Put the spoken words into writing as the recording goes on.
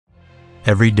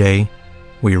Every day,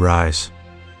 we rise,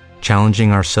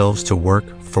 challenging ourselves to work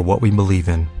for what we believe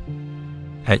in.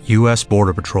 At U.S.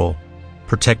 Border Patrol,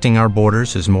 protecting our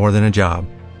borders is more than a job.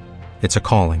 It's a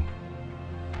calling.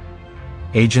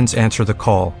 Agents answer the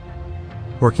call,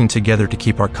 working together to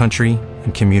keep our country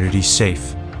and communities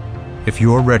safe. If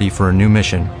you are ready for a new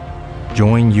mission,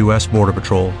 join U.S. Border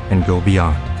Patrol and go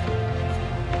beyond.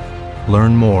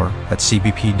 Learn more at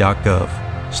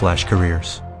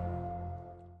cbp.gov/careers.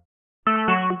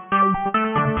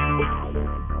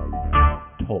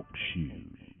 Talk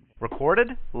shoes.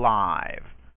 Recorded live.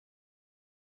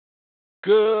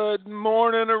 Good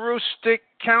morning, Aroostook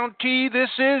County.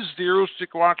 This is the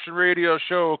Aroostook Watching Radio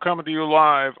Show coming to you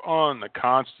live on the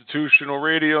Constitutional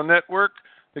Radio Network,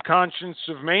 the Conscience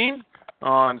of Maine,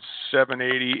 on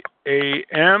 780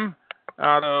 AM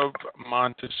out of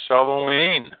Monticello,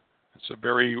 Maine. It's a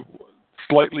very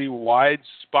slightly wide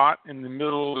spot in the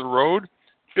middle of the road,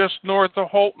 just north of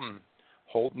Holton.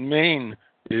 Holton, Maine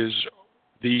is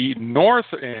the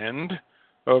north end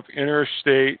of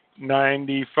Interstate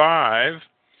 95,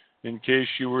 in case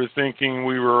you were thinking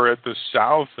we were at the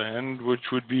south end,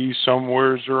 which would be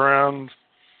somewheres around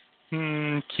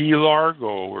Key Largo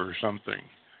or something.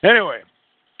 Anyway.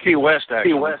 Key West,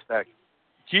 actually.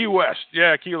 Key West.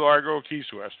 Yeah, Key Largo,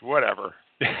 Keys West, whatever.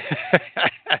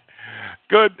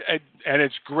 Good, and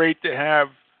it's great to have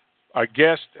a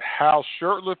guest. Hal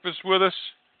Shurtleff is with us,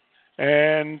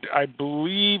 and I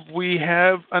believe we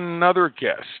have another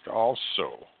guest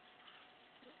also.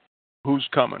 Who's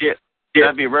coming? Yeah,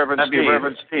 that'd be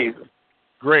Reverend Steve.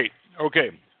 Great.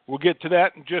 Okay, we'll get to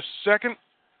that in just a second.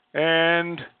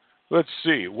 And let's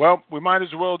see. Well, we might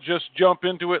as well just jump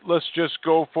into it. Let's just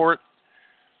go for it.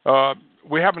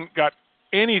 We haven't got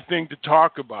anything to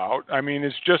talk about. I mean,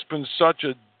 it's just been such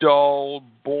a dull,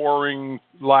 boring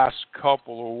last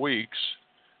couple of weeks.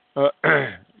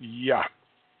 Yeah.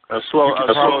 A slow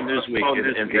news week,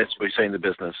 and that's what we say in the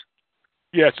business.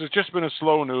 Yes, it's just been a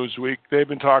slow news week. They've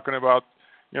been talking about,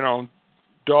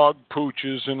 dog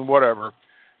pooches and whatever.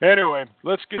 Anyway,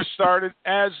 let's get started.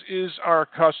 As is our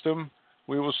custom,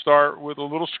 we will start with a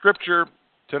little scripture.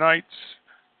 Tonight's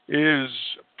is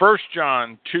 1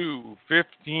 John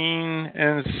 2:15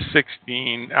 and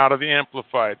 16 out of the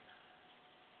Amplified.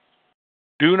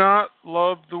 Do not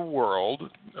love the world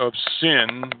of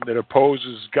sin that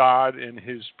opposes God and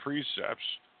his precepts,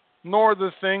 nor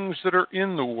the things that are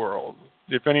in the world.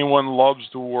 If anyone loves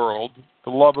the world, the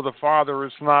love of the Father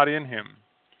is not in him.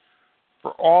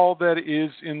 For all that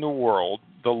is in the world,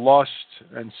 the lust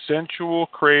and sensual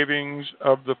cravings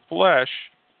of the flesh,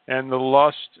 and the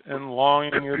lust and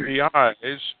longing of the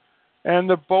eyes, and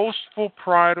the boastful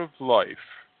pride of life,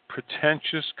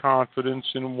 pretentious confidence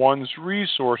in one's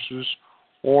resources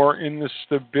or in the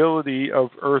stability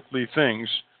of earthly things,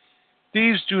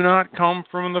 these do not come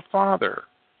from the Father,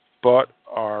 but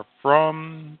are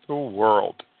from the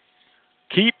world.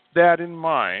 Keep that in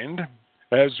mind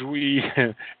as we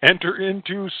enter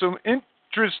into some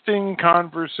interesting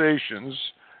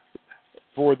conversations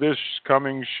for this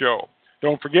coming show.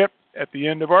 Don't forget, at the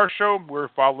end of our show, we're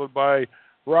followed by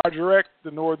Roger Eck,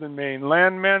 the Northern Maine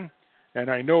Landman,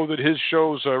 and I know that his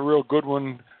show's a real good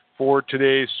one for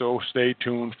today, so stay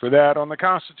tuned for that on the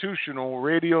Constitutional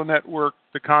Radio Network,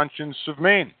 the Conscience of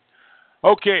Maine.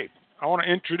 Okay, I want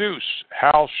to introduce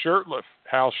Hal Shurtleff.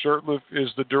 Hal Shurtleff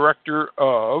is the director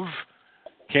of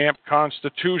Camp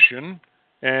Constitution,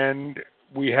 and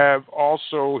we have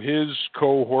also his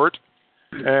cohort.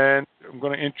 And I'm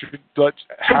going to introduce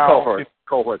Hal.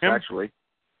 Cohorts, actually.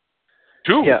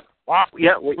 Two? Yeah. Wow.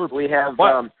 Yeah, we have...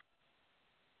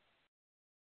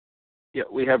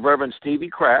 we have Reverend Stevie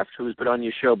Kraft, who's been on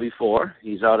your show before.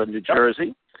 He's out of New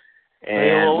Jersey.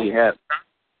 And we have...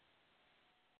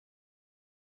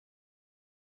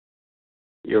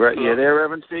 You're there,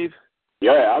 Reverend Steve?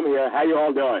 Yeah, I'm here. How you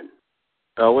all doing?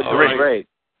 Oh, we're doing great.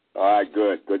 All right,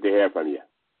 good. Good to hear from you.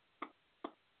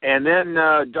 And then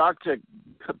Dr.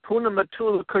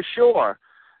 Punamatula Kishore.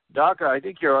 Doc, I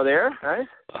think you're there, right?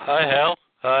 Hi, Hal.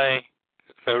 Hi,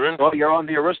 Reverend. Well, you're on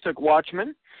the Aroostook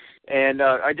Watchman. And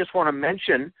I just want to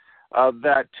mention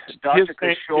that Dr.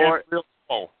 Kishore...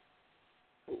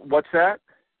 What's that?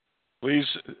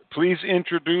 Please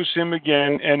introduce him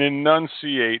again and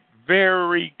enunciate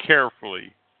very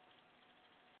carefully.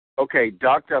 Okay,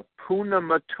 Dr.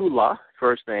 Punamatula,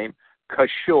 first name.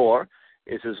 Kishore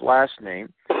is his last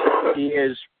name. He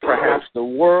is perhaps the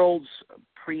world's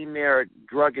premier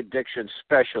drug addiction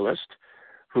specialist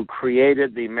who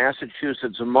created the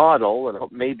Massachusetts model, and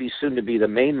maybe soon to be the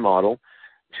Maine model,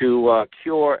 to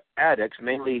cure addicts,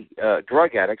 mainly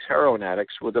drug addicts, heroin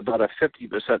addicts, with about a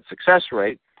 50% success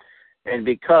rate. And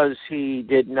because he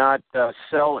did not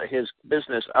sell his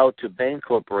business out to Bain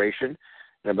Corporation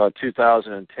in about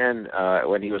 2010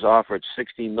 when he was offered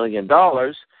 $60 million,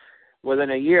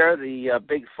 within a year, the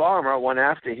big pharma went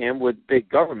after him with big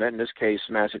government, in this case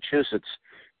Massachusetts,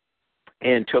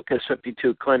 and took his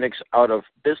 52 clinics out of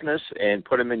business and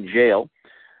put him in jail.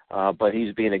 But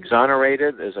he's being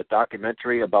exonerated. There's a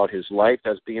documentary about his life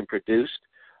that's being produced,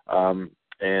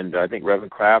 and I think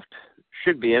Reverend Kraft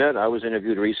should be in it. I was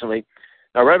interviewed recently.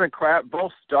 Now, Reverend Kraft,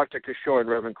 both Dr. Kishore and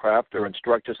Reverend Kraft are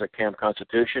instructors at Camp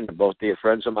Constitution, both dear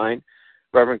friends of mine.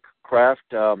 Reverend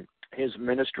Kraft, his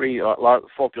ministry a lot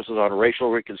focuses on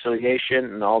racial reconciliation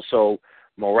and also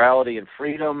morality and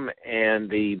freedom and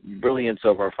the brilliance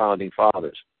of our founding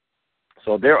fathers.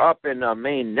 So they're up in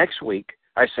Maine next week.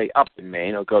 I say up in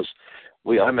Maine because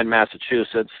I'm in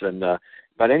Massachusetts.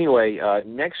 But anyway,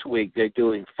 next week they're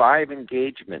doing 5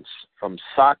 engagements from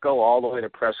Saco all the way to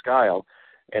Presque Isle,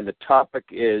 and the topic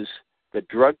is the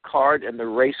drug card and the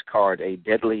race card, a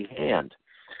deadly hand.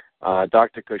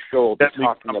 Dr. Kishore will be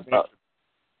talking about.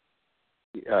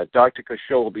 Dr.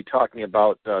 Kishore will be talking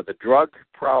about the drug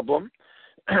problem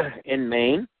in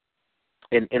Maine,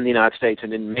 in the United States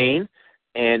and in Maine,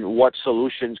 and what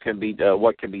solutions can be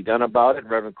what can be done about it.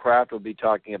 Reverend Kraft will be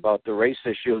talking about the race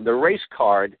issue and the race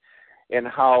card, and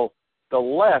how the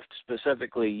left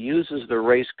specifically uses the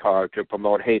race card to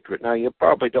promote hatred. Now, you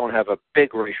probably don't have a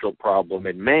big racial problem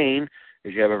in Maine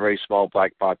because you have a very small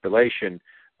black population,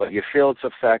 but you feel its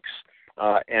effects.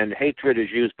 And hatred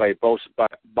is used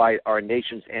by our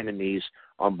nation's enemies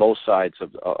on both sides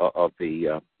of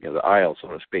the aisle, so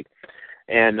to speak.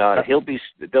 And they'll be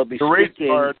the race speaking.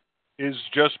 Card is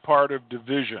just part of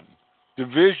division.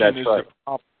 Division That's is right. the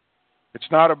problem.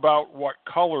 It's not about what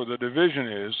color the division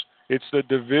is. It's the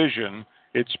division.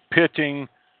 It's pitting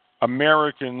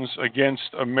Americans against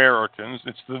Americans.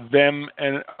 It's the them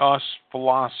and us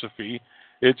philosophy.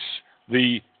 It's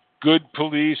the good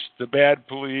police, the bad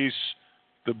police,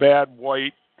 the bad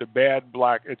white, the bad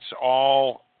black. It's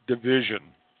all division.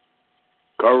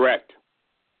 Correct.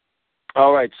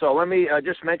 All right, so let me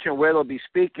just mention where they'll be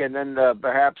speaking, and then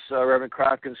perhaps Reverend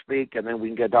Kraft can speak, and then we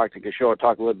can get Dr. Kishore to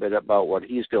talk a little bit about what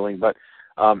he's doing. But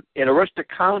in Aroostook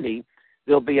County,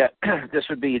 there'll be this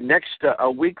would be next a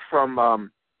week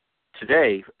from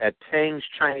today at Tang's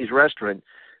Chinese Restaurant,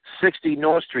 60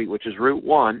 North Street, which is Route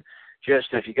 1. Just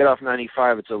if you get off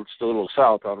 95, it's a little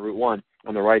south on Route 1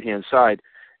 on the right-hand side.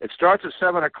 It starts at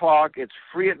 7 o'clock. It's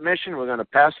free admission. We're going to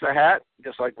pass the hat,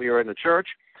 just like we were in the church.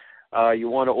 You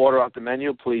want to order off the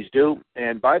menu, please do.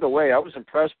 And by the way, I was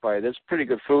impressed by it. There's pretty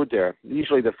good food there.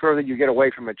 Usually the further you get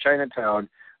away from a Chinatown,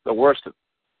 the worse the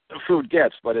food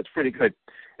gets, but it's pretty good.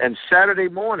 And Saturday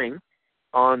morning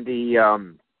on the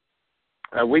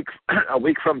a week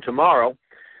from tomorrow,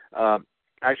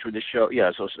 actually this show,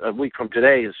 so a week from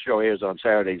today, this show airs on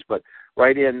Saturdays, but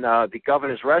right in the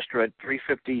Governor's Restaurant,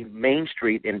 350 Main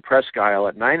Street in Presque Isle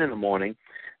at 9 in the morning.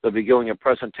 They'll be doing a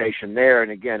presentation there,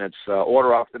 and again, it's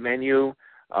order off the menu,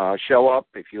 show up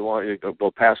if you want,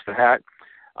 we'll pass the hat.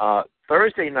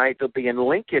 Thursday night, they'll be in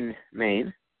Lincoln,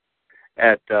 Maine,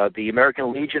 at the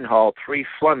American Legion Hall, 3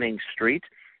 Fleming Street,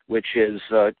 which is,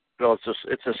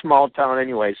 it's a small town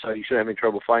anyway, so you shouldn't have any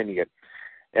trouble finding it.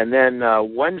 And then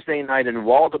Wednesday night in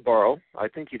Waldoboro, I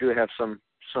think you do have some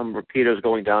repeaters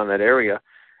going down that area,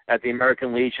 at the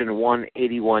American Legion,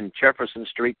 181 Jefferson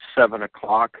Street, 7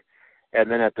 o'clock. And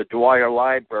then at the Dwyer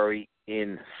Library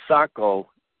in Saco,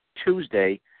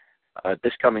 Tuesday,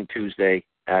 this coming Tuesday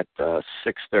at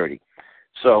 6:30.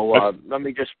 So let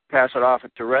me just pass it off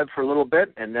to Rev for a little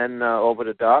bit, and then over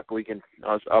to Doc. We can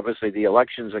obviously the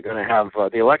elections are going to have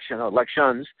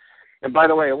elections. And by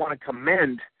the way, I want to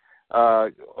commend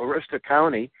Aroostook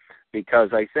County because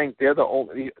I think they're the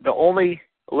only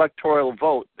electoral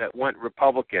vote that went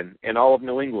Republican in all of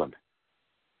New England.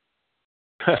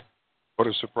 What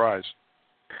a surprise.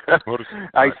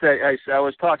 I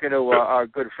was talking to our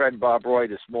good friend Bob Roy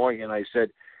this morning, and I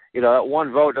said, that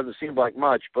one vote doesn't seem like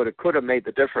much, but it could have made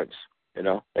the difference.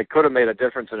 It could have made a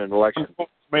difference in an election.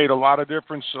 Made a lot of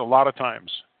difference a lot of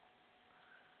times.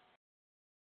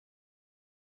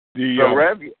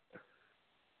 Rev,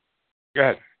 go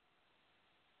ahead.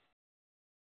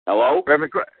 Hello.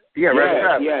 Reverend,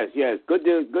 Rev. Yes. Good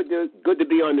to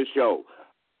be on the show.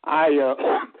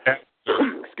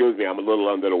 Excuse me, I'm a little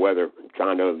under the weather. I'm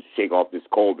trying to shake off this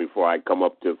cold before I come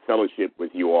up to fellowship with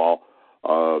you all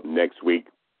next week.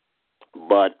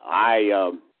 But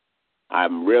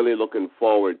I'm really looking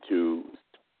forward to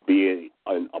being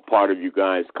a part of you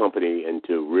guys' company and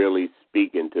to really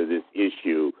speak into this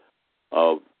issue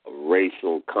of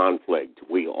racial conflict.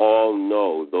 We all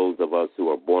know, those of us who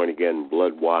are born-again,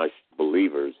 blood-washed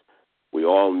believers, we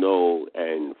all know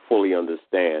and fully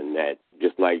understand that,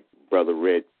 just like Brother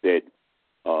Red said,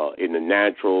 in the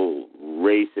natural,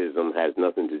 racism has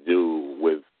nothing to do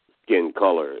with skin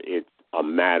color. It's a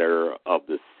matter of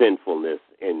the sinfulness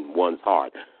in one's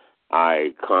heart.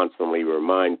 I constantly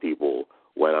remind people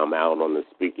when I'm out on the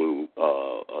speaking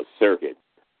circuit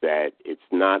that it's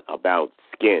not about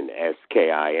skin,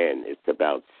 S-K-I-N. It's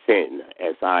about sin,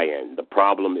 S-I-N. The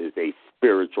problem is a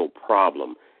spiritual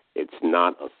problem. It's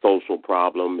not a social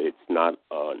problem. It's not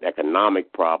an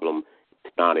economic problem.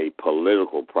 It's not a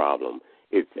political problem.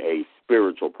 It's a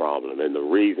spiritual problem. And the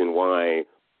reason why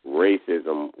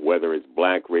racism, whether it's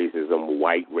black racism,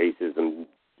 white racism,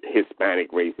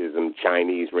 Hispanic racism,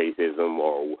 Chinese racism,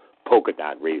 or polka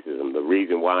dot racism, the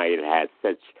reason why it has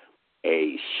such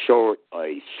a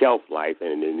shelf life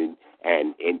and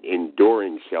an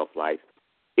enduring shelf life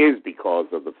is because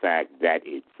of the fact that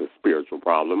it's a spiritual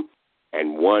problem,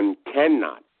 and one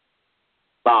cannot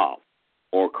solve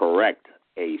or correct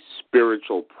a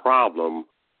spiritual problem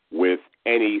with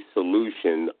any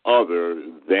solution other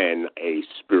than a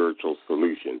spiritual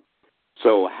solution.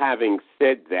 So having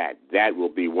said that, that will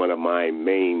be one of my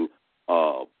main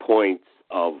points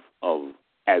of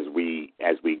as we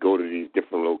go to these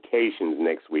different locations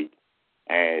next week,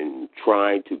 and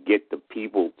trying to get the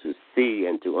people to see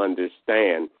and to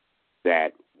understand that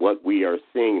what we are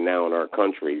seeing now in our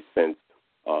country since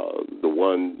the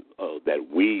one that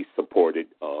we supported,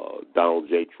 Donald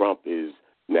J. Trump, is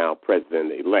now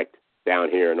president-elect down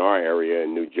here in our area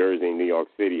in New Jersey, New York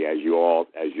City. As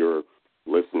your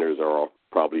listeners are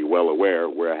probably well aware,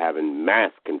 we're having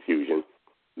mass confusion,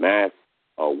 mass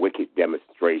wicked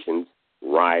demonstrations,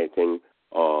 rioting,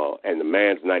 and the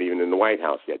man's not even in the White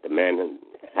House yet. The man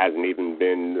hasn't even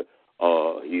been,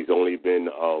 he's only been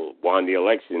won the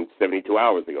election 72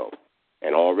 hours ago,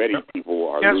 and already people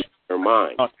are losing their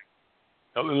minds.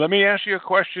 Let me ask you a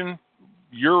question.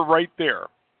 You're right there.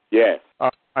 Yes.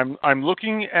 I'm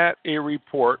looking at a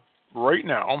report right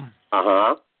now.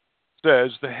 Uh-huh.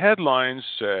 Says, the headline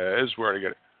says, where did I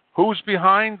get it? Who's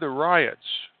behind the riots?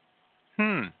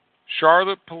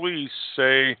 Charlotte police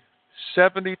say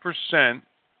 70%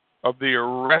 of the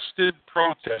arrested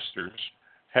protesters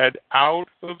had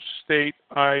out-of-state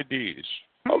IDs.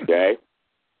 Okay.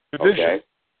 Division.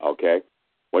 Okay.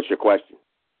 What's your question?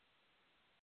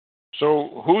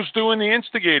 So who's doing the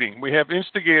instigating? We have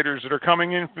instigators that are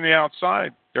coming in from the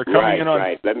outside. They're coming in on.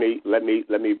 Right. Let me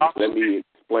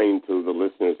explain to the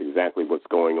listeners exactly what's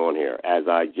going on here. As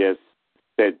I just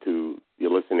said to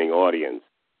your listening audience,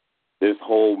 this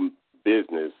whole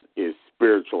business is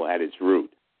spiritual at its root.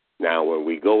 Now, when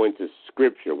we go into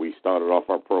Scripture, we started off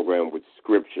our program with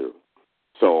Scripture.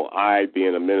 So I,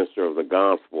 being a minister of the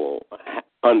gospel,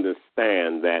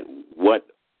 understand that what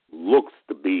looks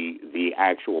to be the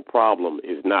actual problem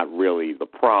is not really the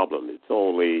problem. It's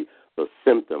only the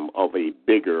symptom of a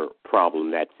bigger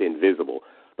problem that's invisible.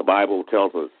 The Bible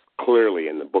tells us clearly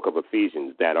in the book of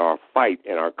Ephesians that our fight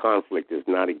and our conflict is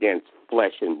not against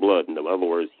flesh and blood, in other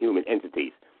words, human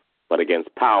entities, but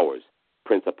against powers,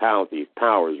 principalities,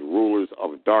 powers, rulers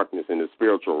of darkness in the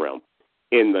spiritual realm.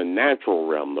 In the natural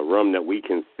realm, the realm that we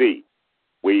can see,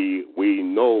 we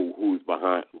know who's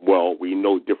behind. Well, we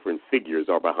know different figures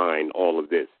are behind all of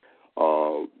this.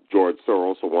 George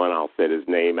Soros, for one, I'll set his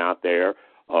name out there.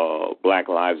 Black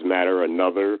Lives Matter,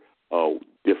 another.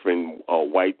 Different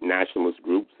white nationalist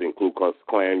groups and Ku Klux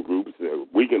Klan groups.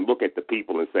 We can look at the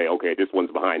people and say, okay, this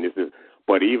one's behind this.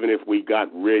 But even if we got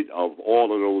rid of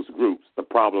all of those groups, the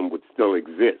problem would still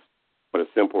exist for the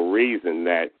simple reason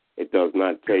that it does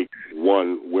not take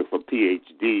one with a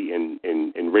PhD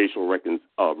in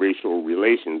racial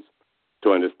relations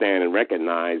to understand and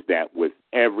recognize that with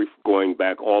every going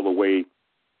back all the way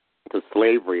to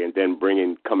slavery and then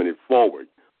coming it forward,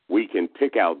 we can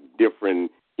pick out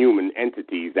different human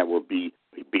entities that will be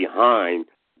behind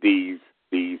these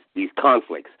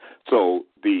conflicts. So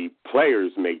the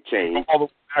players may change. All the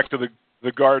way back to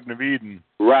the Garden of Eden.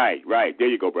 Right. There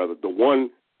you go, brother. The one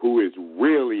who is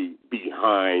really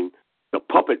behind the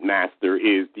puppet master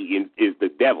is the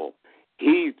devil.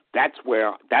 That's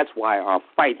why our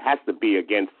fight has to be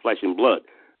against flesh and blood.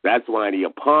 That's why the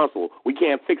apostle, we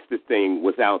can't fix this thing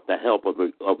without the help of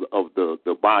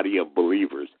the body of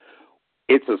believers.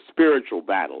 It's a spiritual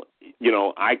battle. You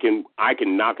know, I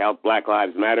can knock out Black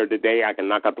Lives Matter today. I can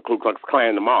knock out the Ku Klux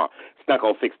Klan tomorrow. It's not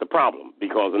going to fix the problem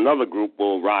because another group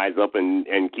will rise up and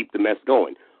keep the mess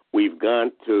going. We've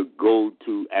got to go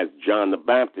to, as John the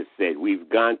Baptist said, we've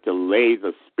got to lay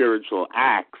the spiritual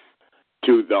axe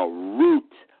to the root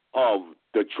of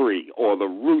the tree or the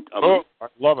root of I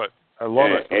love it.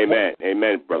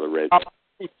 Amen, Brother Red.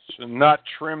 And not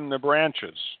trim the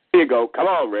branches. Here you go. Come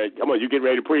on, Red. Come on, you get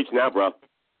ready to preach now, bro.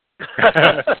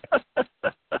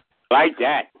 Like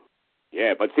that.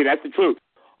 Yeah, but see, that's the truth.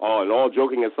 Oh, and all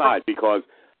joking aside, because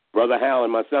Brother Hal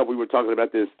and myself, we were talking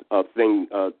about this thing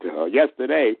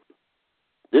yesterday.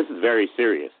 This is very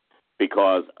serious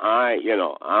because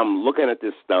I'm looking at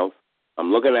this stuff.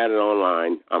 I'm looking at it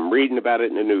online. I'm reading about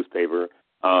it in the newspaper.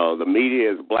 The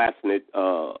media is blasting it,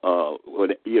 on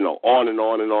and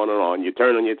on and on and on. You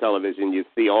turn on your television, you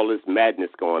see all this madness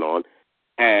going on,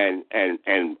 and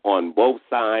on both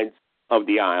sides of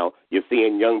the aisle, you're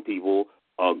seeing young people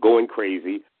going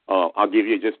crazy. I'll give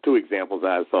you just two examples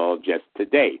I saw just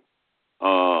today.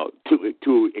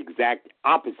 Two exact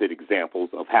opposite examples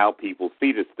of how people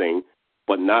see this thing,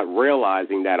 but not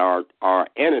realizing that our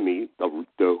enemy,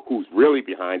 who's really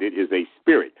behind it, is a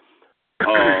spirit.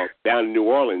 Down in New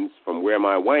Orleans, from where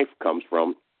my wife comes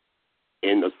from,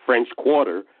 in the French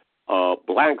Quarter,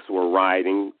 blacks were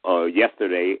rioting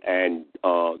yesterday, and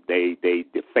they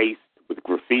defaced with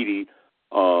graffiti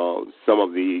some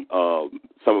of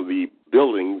the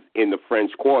buildings in the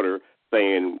French Quarter,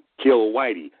 saying "Kill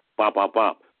Whitey," bop bop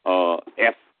bop,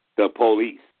 F the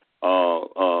police,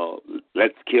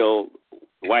 let's kill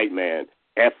white man,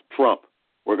 F Trump,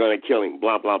 we're going to kill him,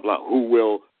 blah blah blah. Who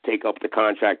will take up the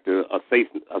contract to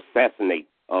assassinate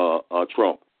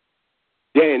Trump?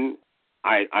 Then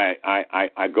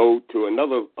I go to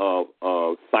another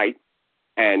site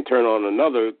and turn on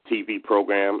another TV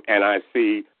program, and I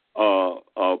see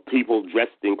people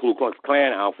dressed in Ku Klux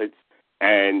Klan outfits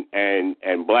and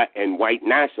black and white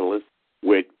nationalists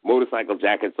with motorcycle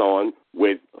jackets on,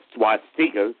 with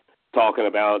swastikas, talking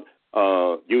about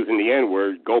using the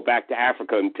N-word, go back to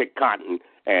Africa and pick cotton,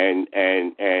 and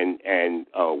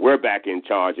we're back in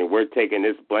charge, and we're taking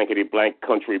this blankety blank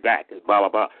country back, blah blah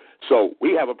blah. So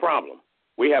we have a problem.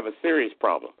 We have a serious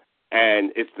problem,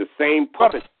 and it's the same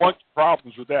puppet. A bunch of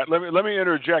problems with that. Let me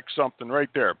interject something right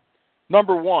there.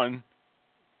 Number one,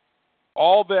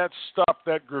 all that stuff,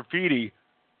 that graffiti,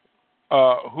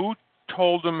 who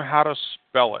told them how to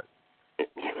spell it?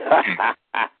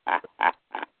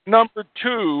 Number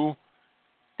two,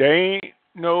 they ain't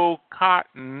no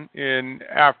cotton in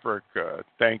Africa.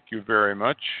 Thank you very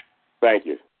much. Thank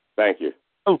you.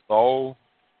 Hello.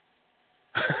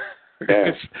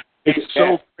 Yeah. It's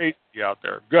so crazy out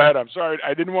there. Go ahead. I'm sorry.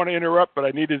 I didn't want to interrupt, but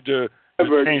I needed to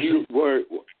change it.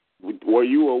 Were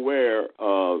you aware,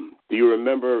 do you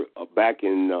remember back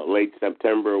in late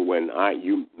September when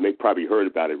you may probably heard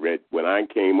about it, Red, when I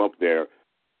came up there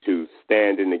to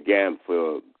stand in the gap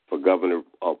for Governor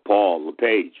Paul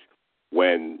LePage,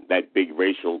 when that big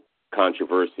racial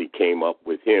controversy came up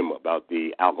with him about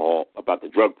the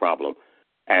drug problem.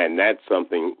 And that's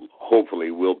something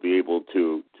hopefully we'll be able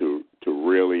to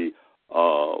really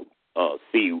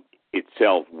see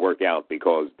itself work out,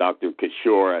 because Dr.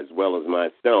 Kishore, as well as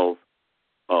myself,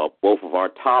 both of our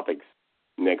topics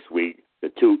next week, the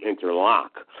two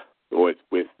interlock with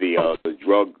the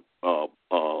drug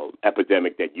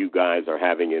epidemic that you guys are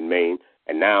having in Maine.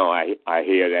 And now I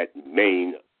hear that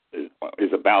Maine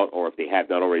is about, or if they have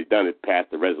not already done it,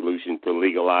 passed a resolution to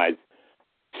legalize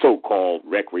so-called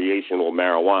recreational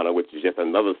marijuana, which is just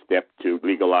another step to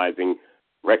legalizing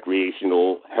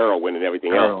recreational heroin and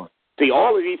everything else. See,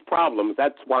 all of these problems,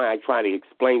 that's why I try to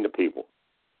explain to people.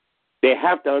 They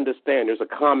have to understand there's a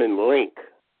common link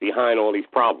behind all these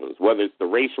problems, whether it's the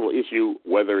racial issue,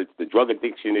 whether it's the drug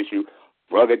addiction issue.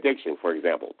 Drug addiction, for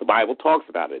example, the Bible talks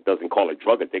about it. It doesn't call it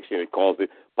drug addiction. It calls it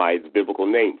by its biblical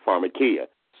name, pharmakia,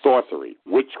 sorcery,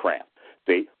 witchcraft.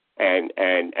 See, and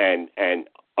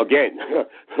again,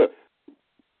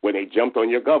 when they jumped on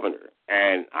your governor,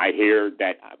 and I hear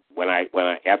that when I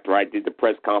after I did the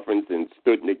press conference and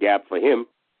stood in the gap for him,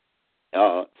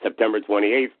 September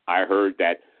 28th, I heard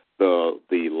that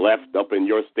the left up in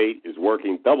your state is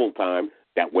working double time,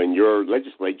 that when your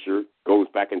legislature goes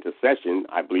back into session,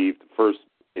 I believe first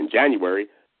in January,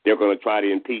 they're going to try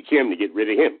to impeach him to get rid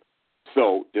of him.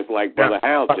 So just like Brother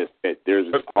Hal just said, there's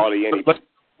hardly any.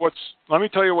 Let me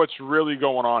tell you what's really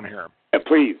going on here. Yeah,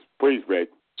 please, Red.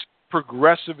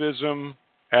 Progressivism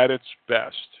at its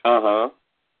best.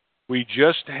 We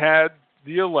just had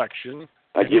the election.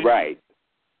 You're right.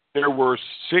 There were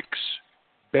 6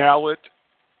 ballot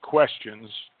questions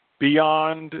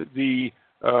beyond the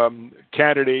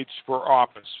candidates for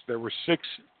office. There were 6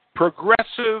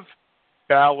 progressive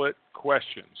ballot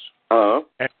questions.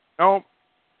 And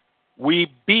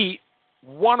we beat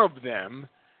one of them,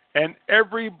 and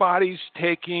everybody's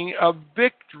taking a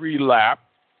victory lap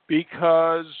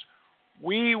because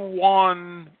we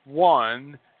won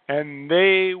 1 and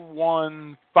they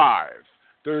won 5.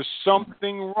 There's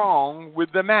something wrong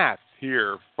with the math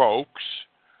here, folks.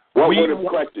 What were the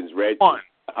questions, Reg?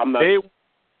 They won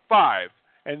 5,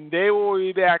 and they will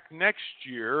be back next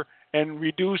year and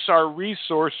reduce our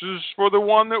resources for the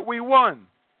one that we won.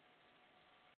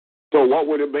 So what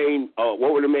were the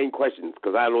main questions?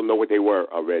 Because I don't know what they were,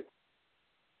 Reg.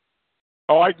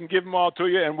 Oh, I can give them all to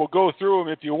you, and we'll go through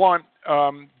them if you want.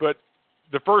 But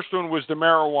the first one was the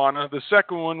marijuana. The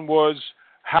second one was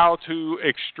how to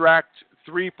extract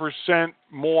 3%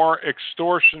 more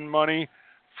extortion money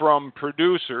from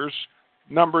producers.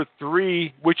 Number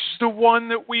 3, which is the one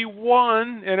that we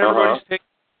won, and everybody's taking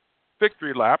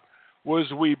victory lap,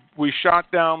 was we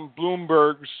shot down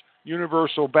Bloomberg's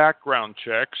universal background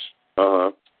checks.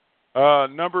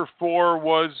 Number 4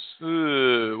 was,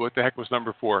 what the heck was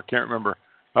number 4? Can't remember.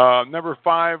 Number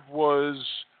 5 was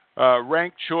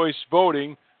ranked choice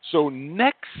voting. So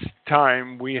next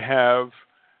time we have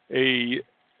an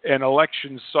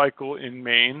election cycle in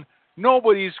Maine,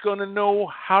 nobody's going to know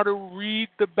how to read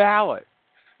the ballot.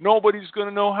 Nobody's going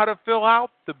to know how to fill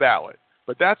out the ballot.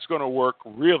 But that's going to work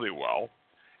really well.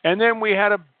 And then we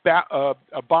had a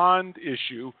bond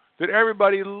issue that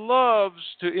everybody loves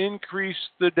to increase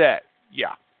the debt.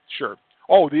 Yeah, sure.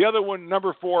 Oh, the other one,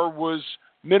 number 4, was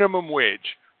minimum wage.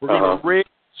 We're going to raise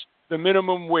the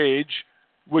minimum wage,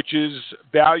 which is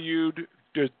valued,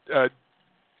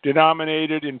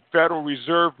 denominated in Federal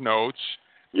Reserve notes,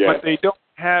 but they don't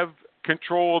have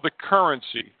control of the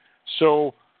currency.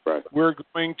 So we're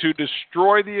going to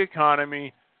destroy the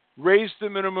economy, raise the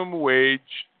minimum wage,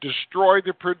 destroy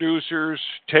the producers,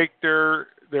 take their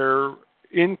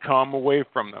income away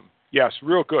from them. Yes,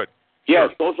 real good. Yes,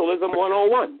 Socialism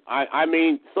 101. I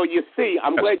mean, so you see,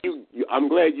 I'm glad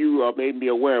you made me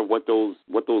aware of what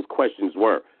those questions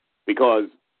were, because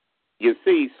you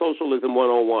see, Socialism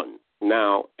 101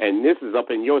 now, and this is up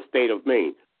in your state of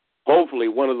Maine. Hopefully,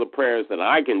 one of the prayers that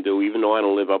I can do, even though I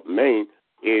don't live up in Maine,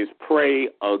 is pray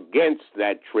against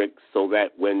that trick, so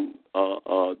that when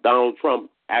Donald Trump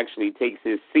actually takes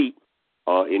his seat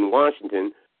in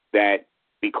Washington, that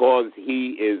because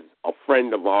he is a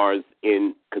friend of ours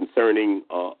in concerning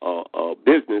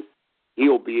business,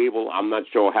 he'll be able, I'm not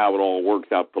sure how it all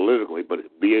works out politically, but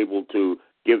be able to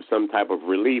give some type of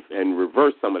relief and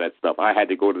reverse some of that stuff. I had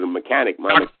to go to the mechanic.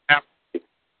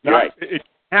 It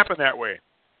happened that way.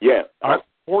 Yeah.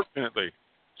 Unfortunately.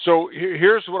 So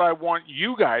here's what I want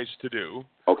you guys to do.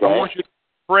 Okay. I want you to be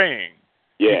praying.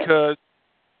 Yeah. Because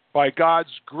by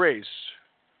God's grace,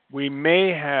 we may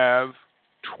have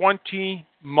 20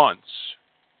 months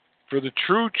for the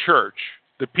true church,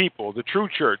 the people, the true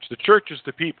church. The church is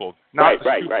the people, not the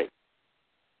students. Right.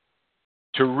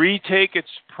 To retake its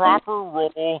proper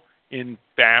role in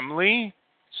family,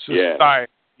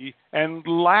 society, and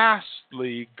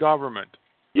lastly, government.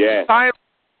 Yeah. Society,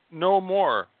 no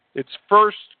more. It's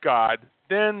first God,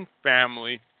 then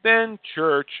family, then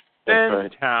church, then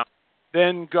town,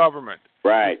 then government.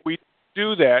 Right. If we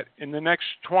do that in the next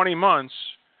 20 months,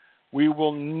 we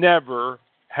will never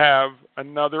have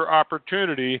another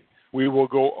opportunity. We will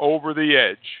go over the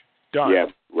edge. Done. Yeah.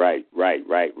 Right.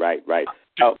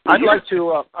 I'd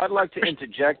like to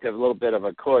interject a little bit if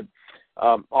I could.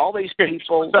 All these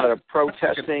people that are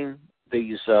protesting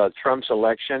these Trump's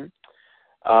election,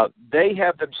 they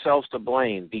have themselves to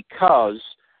blame, because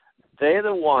they're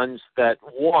the ones that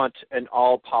want an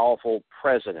all-powerful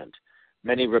president.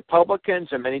 Many Republicans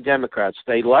and many Democrats,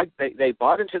 they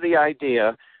bought into the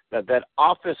idea that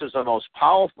office is the most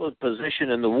powerful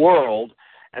position in the world,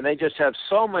 and they just have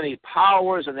so many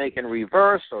powers, and they can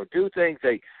reverse or do things.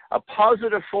 A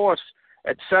positive force,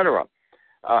 etc.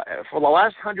 For the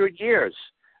last 100 years,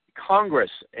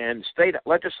 Congress and state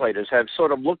legislators have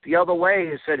sort of looked the other way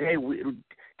and said, hey,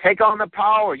 take on the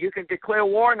power. You can declare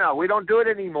war now. We don't do it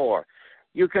anymore.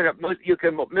 You can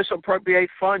misappropriate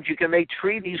funds. You can make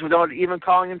treaties without even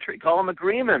call them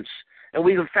agreements. And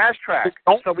we can fast track,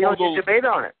 so we don't get debate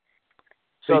on it.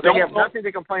 So they have nothing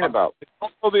to complain about. They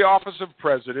don't know the office of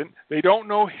president. They don't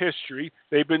know history.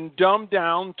 They've been dumbed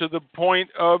down to the point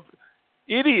of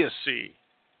idiocy.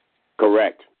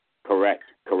 Correct.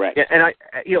 Yeah, and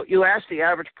you ask the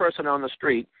average person on the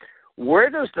street, where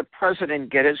does the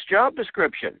president get his job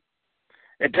description?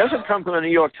 It doesn't come from the New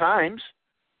York Times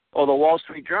or the Wall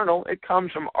Street Journal. It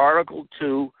comes from Article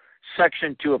 2,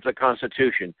 Section 2 of the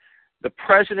Constitution. The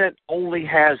president only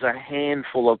has a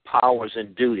handful of powers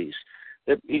and duties.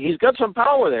 He's got some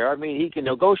power there. I mean, he can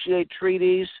negotiate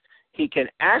treaties. He can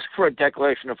ask for a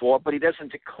declaration of war, but he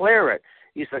doesn't declare it.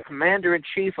 He's the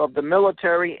commander-in-chief of the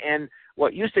military and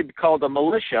what used to be called the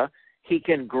militia. He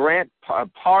can grant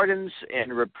pardons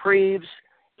and reprieves.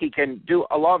 He can do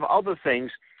a lot of other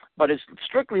things, but it's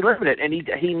strictly limited, and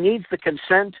he needs the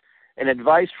consent and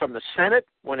advice from the Senate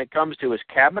when it comes to his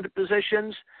cabinet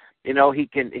positions. You know, he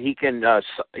can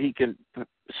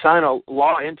sign a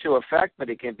law into effect, but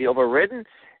it can be overridden,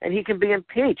 and he can be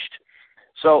impeached.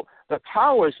 So the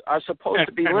powers are supposed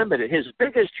to be limited. His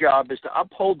biggest job is to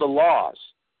uphold the laws,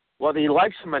 whether he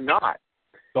likes them or not.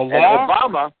 The law? And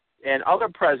Obama and other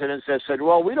presidents have said,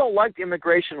 well, we don't like the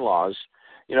immigration laws,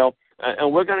 you know,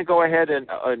 and we're going to go ahead and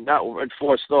not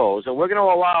enforce those, and we're going to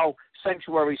allow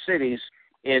sanctuary cities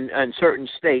in certain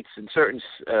states and certain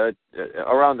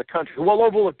around the country. We'll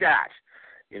overlook that,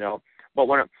 you know. But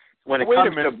when it Wait comes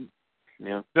a minute. to, you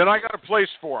know, then I got a place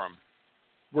for him.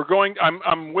 We're going.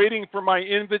 I'm waiting for my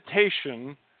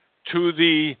invitation to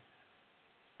the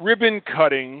ribbon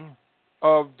cutting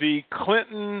of the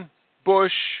Clinton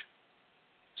Bush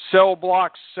Cell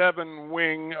Block 7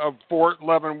 wing of Fort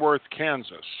Leavenworth,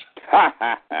 Kansas.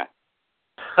 I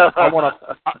want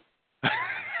to.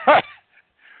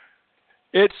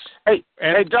 It's hey,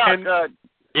 Doc.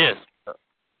 Yes.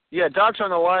 Yeah, Doc's on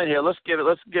the line here. Let's give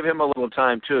him a little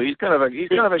time too. He's kind of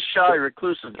a shy,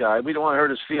 reclusive guy. We don't want to hurt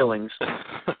his feelings.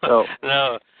 So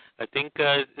No, I think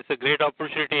it's a great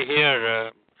opportunity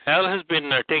here. Hal has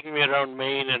been taking me around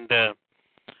Maine, and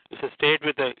it's a state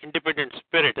with an independent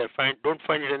spirit. Don't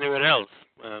find it anywhere else.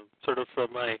 Sort of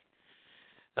my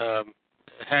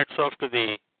hats off to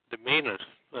the Mainers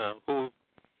who.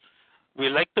 We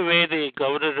like the way the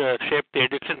governor shaped the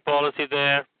addiction policy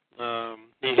there.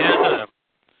 He has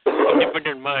an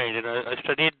independent mind. And I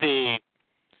studied the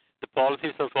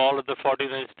policies of all of the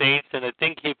 49 states, and I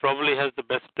think he probably has the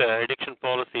best addiction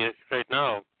policy right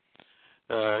now.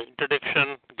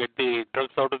 Interdiction, get the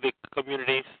drugs out of the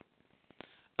communities,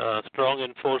 strong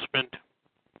enforcement,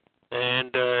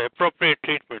 and appropriate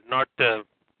treatment, not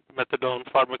methadone,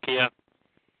 pharmacia,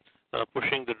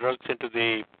 pushing the drugs into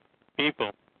the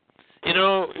people. You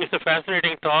know, it's a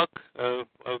fascinating talk.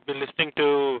 I've been listening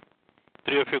to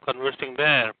three of you conversing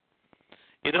there.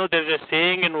 You know, there's a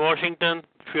saying in Washington,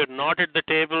 if you're not at the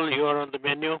table, you are on the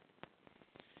menu.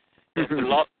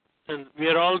 And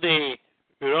we're all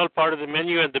part of the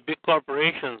menu, and the big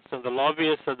corporations and the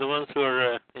lobbyists are the ones who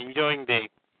are enjoying the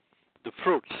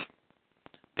fruits.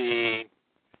 The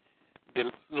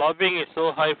lobbying is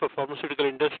so high for pharmaceutical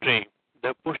industry,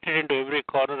 they've pushed it into every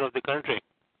corner of the country.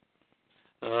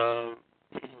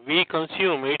 We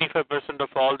consume 85% of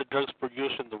all the drugs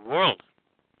produced in the world.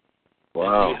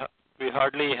 wow. We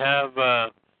hardly have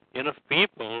enough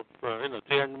people for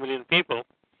 300 million people.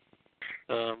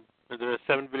 There are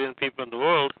 7 billion people in the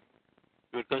world.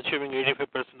 We're consuming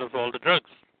 85% of all the drugs.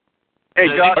 Hey,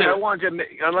 Doc,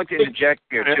 I'd like to interject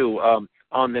here too.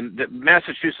 On the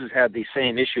Massachusetts had the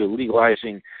same issue of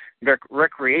legalizing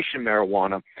recreation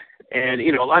marijuana. And,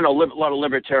 you know, I know a lot of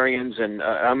libertarians, and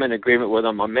I'm in agreement with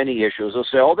them on many issues. They'll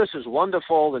say, oh, this is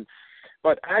wonderful.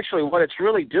 But actually what it's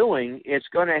really doing, it's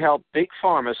going to help big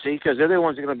pharmacy because they're the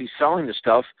ones that are going to be selling the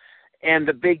stuff, and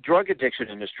the big drug addiction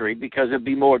industry because there'll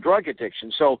be more drug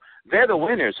addiction. So they're the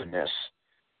winners in this.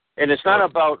 And it's not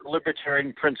about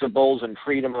libertarian principles and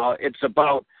freedom. It's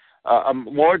about a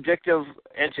more addictive.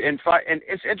 And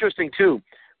it's interesting, too,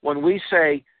 when we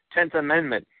say 10th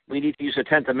Amendment, we need to use the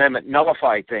 10th Amendment,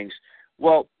 nullify things.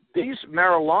 Well, these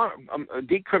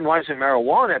decriminalizing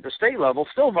marijuana at the state level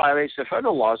still violates the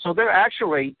federal law. So they're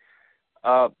actually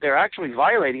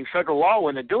violating federal law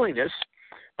when they're doing this,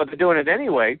 but they're doing it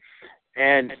anyway.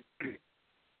 And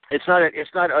it's not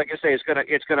like I say,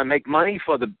 it's gonna make money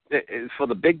for the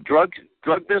big drug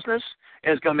business,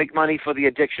 and it's gonna make money for the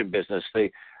addiction business.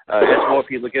 As more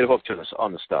people get hooked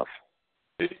on the stuff.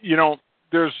 You know,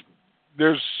 there's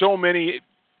so many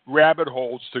rabbit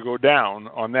holes to go down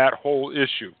on that whole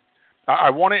issue. I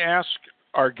want to ask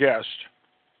our guest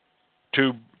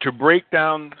to break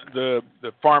down the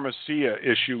pharmacia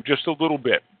issue just a little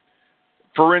bit.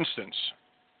 For instance,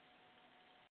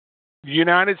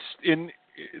 in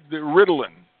the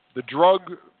Ritalin, the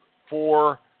drug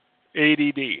for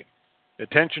ADD,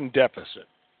 attention deficit.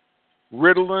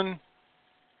 Ritalin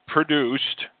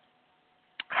produced,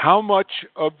 how much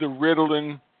of the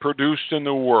Ritalin produced in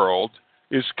the world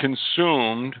is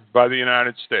consumed by the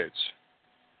United States?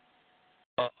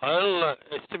 I'll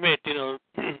estimate,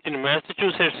 in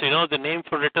Massachusetts, the name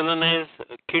for Ritalin is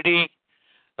kiddie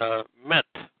meth,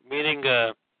 meaning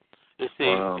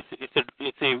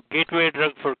it's a gateway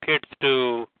drug for kids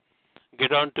to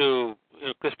get onto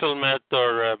crystal meth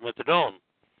or methadone.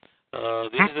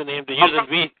 This is the name they use. And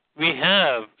we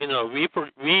have,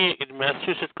 we in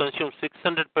Massachusetts consume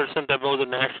 600% above the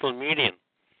national median.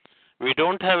 We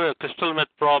don't have a crystal meth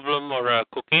problem or a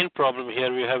cocaine problem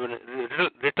here. We have a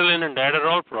Ritalin and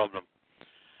Adderall problem.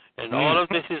 And all of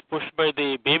this is pushed by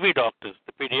the baby doctors.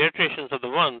 The pediatricians are the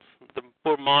ones. The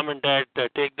poor mom and dad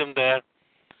take them there.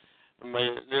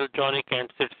 My little Johnny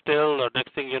can't sit still, or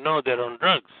next thing you know, they're on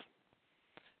drugs.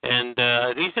 And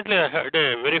recently I heard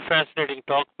a very fascinating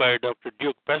talk by Dr.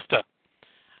 Duke Pesta.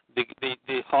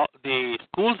 The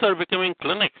schools are becoming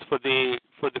clinics for the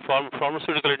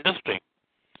pharmaceutical industry,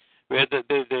 where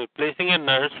they're placing a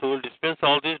nurse who will dispense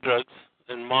all these drugs,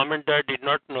 and mom and dad need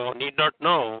not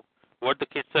know what the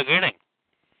kids are getting.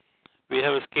 We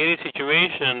have a scary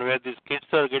situation where these kids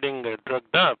are getting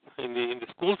drugged up in the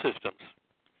school systems.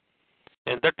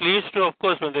 And that leads to, of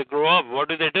course, when they grow up, what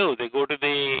do? They go to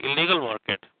the illegal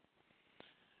market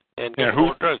and get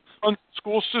more drugs. On the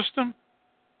school system?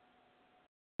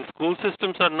 The school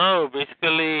systems are now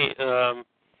basically,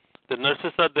 the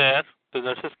nurses are there. The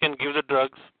nurses can give the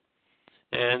drugs,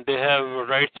 and they have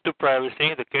rights to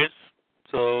privacy, the kids.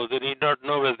 So they need not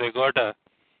know whether they got a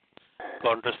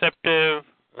contraceptive,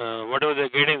 whatever they're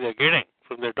getting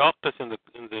from their doctors in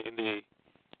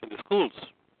the schools.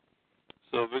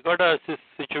 So we got a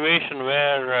situation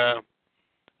where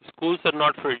schools are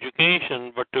not for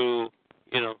education, but to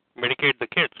medicate the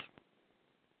kids.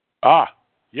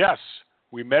 Yes,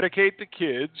 we medicate the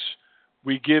kids.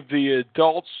 We give the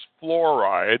adults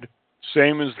fluoride,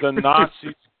 same as the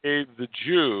Nazis gave the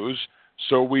Jews.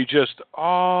 So we just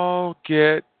all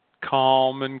get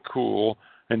calm and cool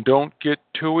and don't get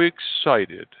too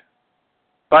excited.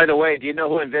 By the way, do you know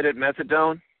who invented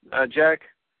methadone, Jack?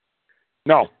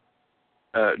 No.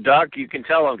 Doc, you can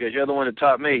tell him because you're the one that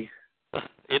taught me.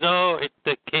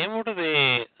 It came out of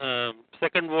the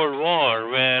Second World War,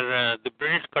 where the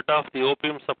British cut off the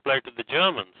opium supply to the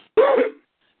Germans,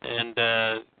 and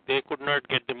they could not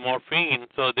get the morphine,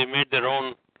 so they made their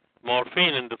own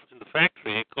morphine in the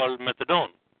factory called methadone.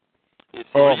 Its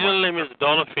original name is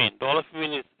Dolafine.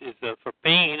 Dolafine is for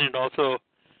pain and also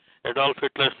Adolf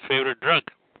Hitler's favorite drug.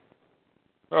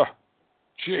 Oh,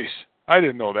 jeez, I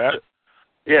didn't know that.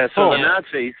 Yeah, so the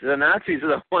Nazis are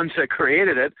the ones that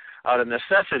created it out of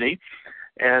necessity,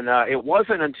 and it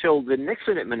wasn't until the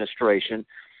Nixon administration,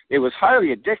 it was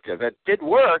highly addictive. It did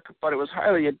work, but it was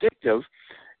highly addictive,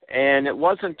 and it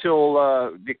wasn't until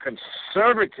the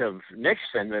conservative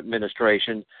Nixon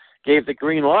administration gave the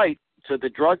green light to the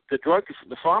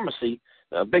pharmacy,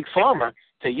 Big Pharma,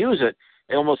 to use it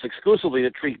almost exclusively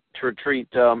to treat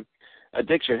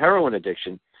addiction, heroin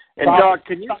addiction. And Doc,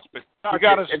 can you? You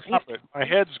got to stop it. My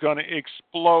head's going to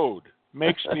explode.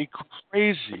 Makes me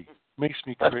crazy.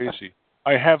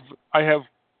 I have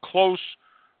close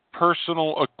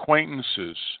personal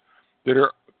acquaintances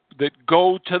that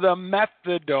go to the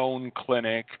methadone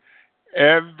clinic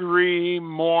every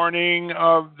morning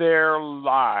of their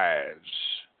lives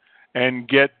and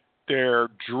get their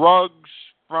drugs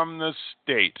from the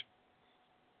state.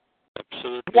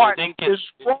 Absolutely. What is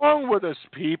wrong with us,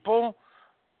 people?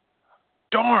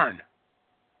 Darn.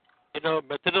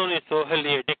 Methadone is so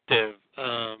highly addictive.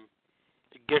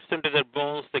 It gets into their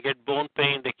bones. They get bone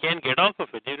pain. They can't get off of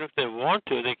it. Even if they want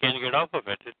to, they can't get off of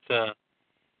it. It's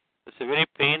a very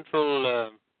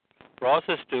painful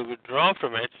process to withdraw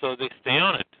from it, so they stay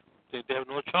on it. They have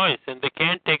no choice, and they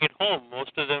can't take it home.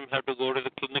 Most of them have to go to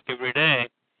the clinic every day.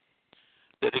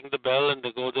 They ring the bell and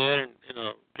they go there and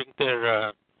drink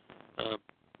their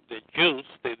juice.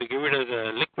 They give it as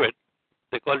a liquid.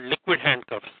 They call it liquid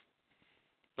handcuffs.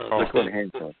 Liquid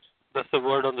handcuffs. That's the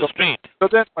word on the street. So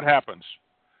then what happens?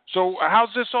 So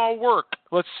how's this all work?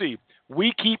 Let's see.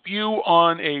 We keep you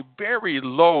on a very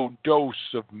low dose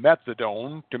of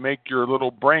methadone to make your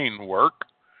little brain work,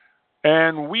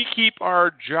 and we keep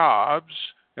our jobs,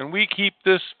 and we keep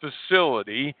this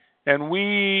facility, and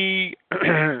we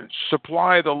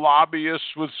supply the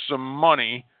lobbyists with some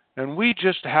money, and we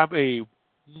just have a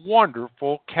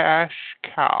wonderful cash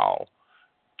cow.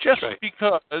 Just right.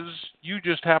 Because you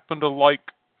just happen to like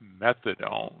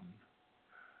methadone.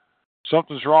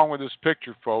 Something's wrong with this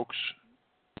picture, folks.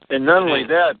 And not only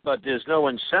that, but there's no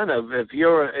incentive. If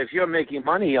you're making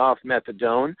money off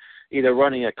methadone, either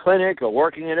running a clinic or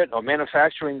working in it or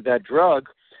manufacturing that drug,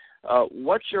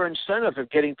 what's your incentive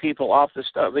of getting people off the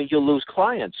stuff? I mean, you'll lose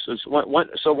clients.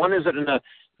 So when is it in the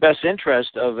best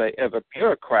interest of a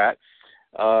bureaucrat,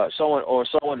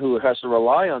 someone who has to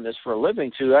rely on this for a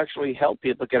living, to actually help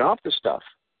people get off the stuff?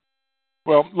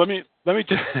 Well, let me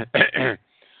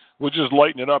we'll just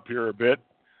lighten it up here a bit.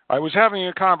 I was having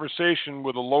a conversation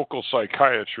with a local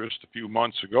psychiatrist a few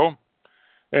months ago,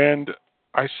 and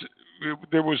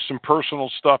there was some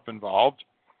personal stuff involved,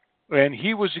 and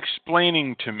he was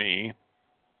explaining to me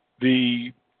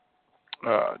the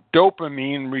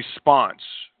dopamine response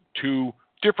to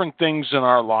different things in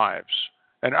our lives.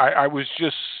 and I was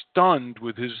just stunned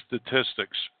with his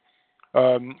statistics.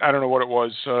 I don't know what it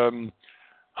was,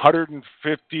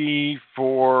 150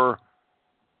 for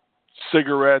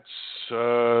cigarettes,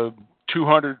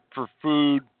 200 for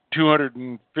food,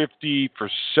 250 for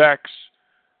sex,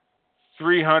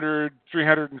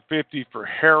 350 for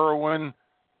heroin,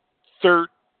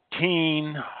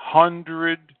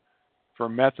 1,300 for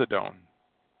methadone.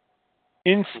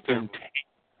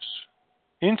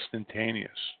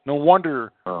 Instantaneous. No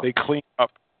wonder they clean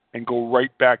up and go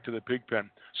right back to the pig pen.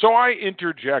 So I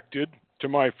interjected to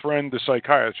my friend, the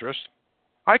psychiatrist,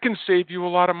 I can save you a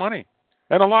lot of money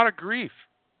and a lot of grief.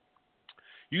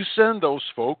 You send those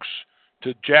folks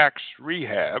to Jack's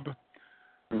rehab.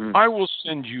 Mm-hmm. I will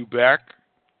send you back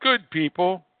good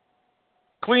people,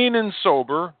 clean and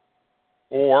sober,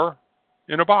 or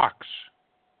in a box.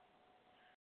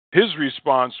 His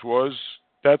response was,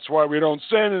 that's why we don't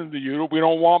send them to you. We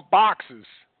don't want boxes.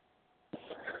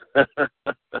 but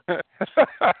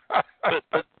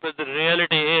the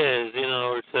reality is,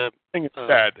 it's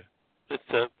sad.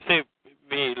 See,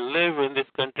 we live in this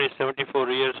country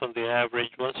 74 years on the average.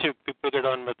 Once people get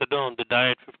on methadone, they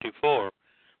die at 54.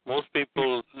 Most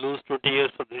people lose 20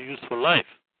 years of their useful life.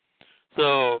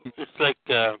 So it's like,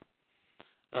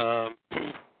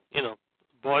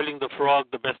 boiling the frog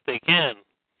the best they can.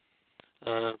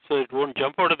 So it won't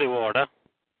jump out of the water.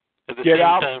 Get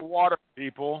out of the water,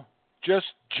 people. Just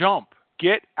jump.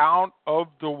 Get out of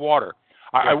the water.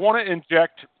 Yeah. I want to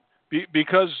inject,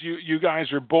 because you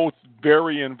guys are both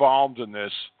very involved in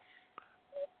this,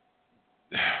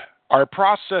 our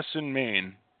process in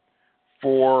Maine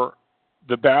for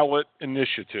the ballot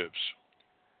initiatives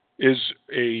is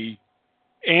a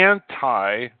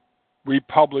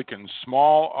anti-Republican,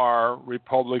 small r,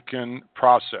 Republican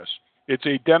process. It's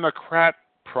a Democrat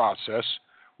process,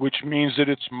 which means that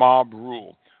it's mob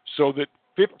rule, so that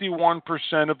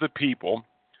 51% of the people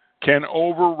can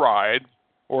override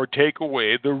or take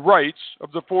away the rights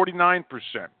of the 49%.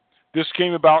 This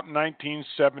came about in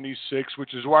 1976,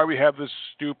 which is why we have this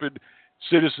stupid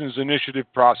citizens initiative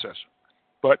process.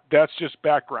 But that's just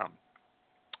background.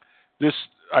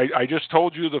 I just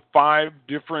told you the 5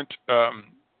 different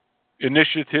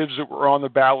initiatives that were on the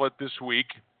ballot this week.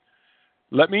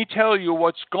 Let me tell you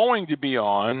what's going to be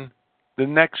on the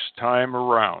next time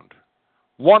around.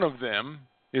 One of them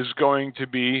is going to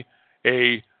be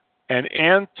an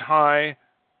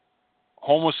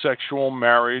anti-homosexual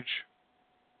marriage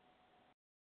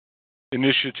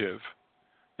initiative.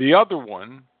 The other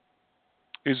one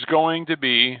is going to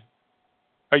be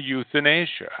a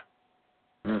euthanasia.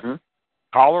 Mm-hmm.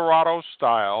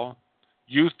 Colorado-style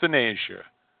euthanasia.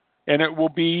 And it will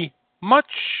be much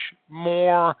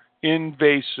more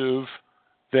invasive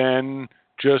than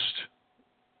just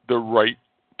the right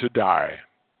to die.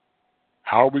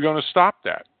 How are we going to stop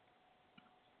that?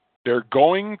 They're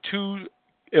going to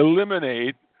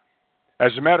eliminate,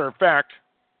 as a matter of fact,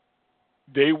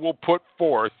 they will put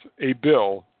forth a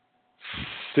bill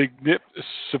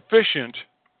sufficient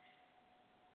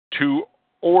to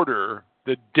order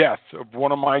the death of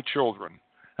one of my children.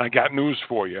 I got news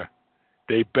for you.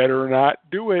 They better not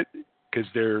do it, because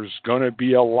there's going to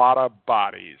be a lot of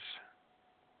bodies.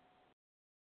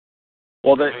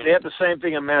 Well, they had the same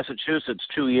thing in Massachusetts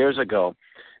 2 years ago.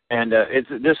 And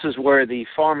this is where the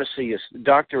pharmacy is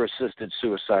doctor-assisted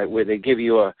suicide, where they give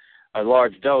you a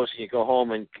large dose and you go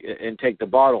home and take the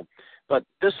bottle. But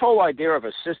this whole idea of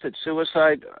assisted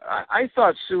suicide, I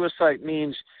thought suicide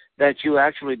means that you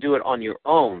actually do it on your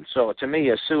own. So to me,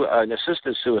 an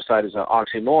assisted suicide is an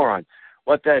oxymoron.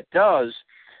 What that does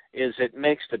is it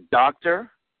makes the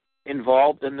doctor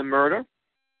involved in the murder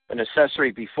an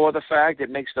accessory before the fact. It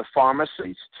makes the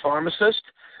pharmacist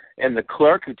and the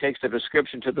clerk who takes the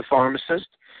prescription to the pharmacist.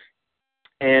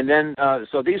 And then,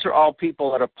 so these are all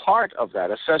people that are part of that,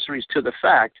 accessories to the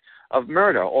fact of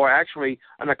murder, or actually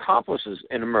an accomplices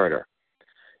in a murder.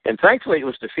 And thankfully it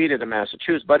was defeated in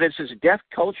Massachusetts, but it's this death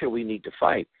culture we need to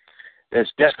fight. This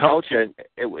death culture,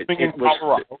 it was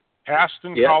Colorado, passed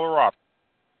in Colorado.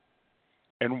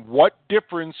 And what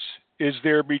difference is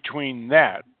there between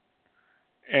that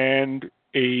and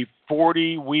a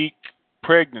 40-week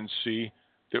pregnancy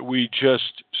that we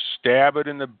just stab it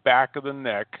in the back of the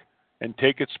neck and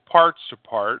take its parts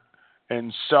apart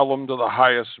and sell them to the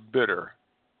highest bidder?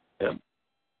 Yeah.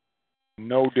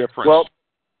 No difference. Well,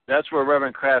 that's where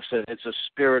Reverend Kraft said it's a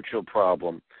spiritual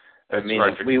problem. That's I mean,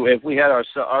 right. if we had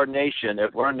our nation,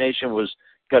 if our nation was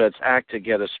got its act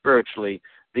together spiritually,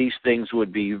 these things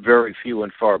would be very few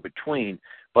and far between.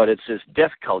 But it's this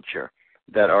death culture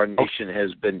that our nation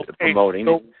has been promoting.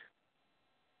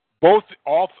 So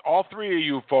all 3 of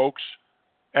you folks,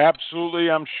 absolutely,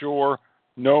 I'm sure,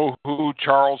 know who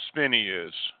Charles Finney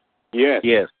is? Yes.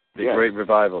 Yes, the Yes. great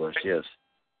revivalist, yes.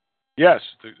 Yes,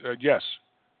 yes.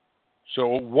 So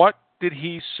what did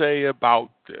he say about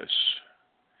this?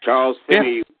 Charles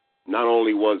Finney not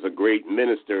only was a great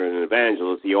minister and an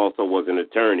evangelist, he also was an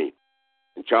attorney.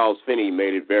 And Charles Finney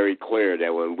made it very clear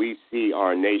that when we see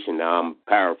our nation, now I'm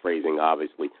paraphrasing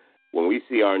obviously, when we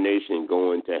see our nation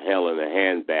going to hell in a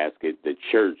handbasket, the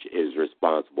church is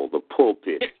responsible. The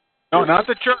pulpit. No, not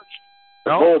the church.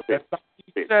 The No, pulpit that's not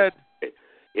what he said. is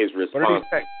What did responsible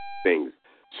he say? for things.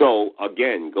 So,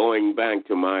 again, going back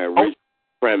to my original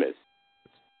premise,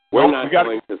 we're No, not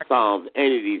going to solve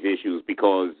any of these issues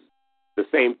because the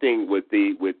same thing with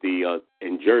the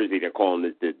in Jersey, they're calling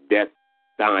it the death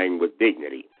dying with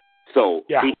dignity. So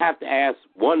we have to ask,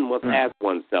 one must ask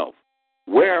oneself,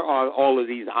 where are all of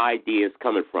these ideas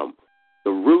coming from?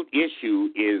 The root issue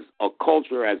is a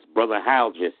culture, as Brother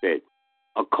Hal just said,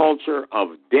 a culture of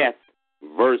death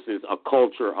versus a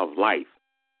culture of life.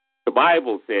 The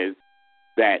Bible says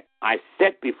that I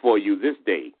set before you this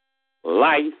day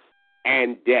life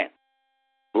and death,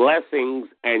 blessings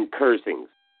and cursings.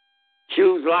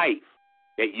 Choose life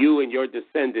that you and your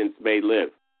descendants may live.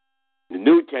 The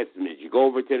New Testament, you go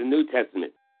over to the New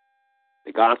Testament,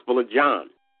 the Gospel of John.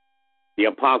 The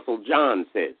Apostle John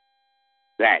says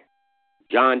that,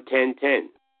 John 10:10,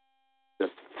 the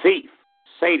thief,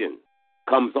 Satan,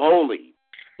 comes only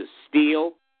to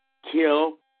steal,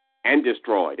 kill, and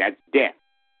destroy. That's death.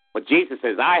 But Jesus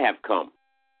says, I have come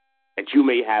that you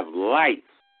may have life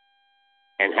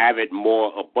and have it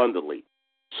more abundantly.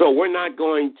 So we're not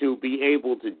going to be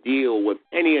able to deal with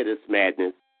any of this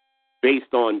madness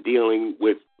based on dealing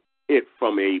with it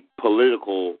from a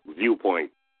political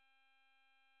viewpoint.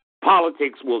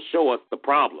 Politics will show us the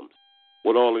problems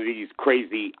with all of these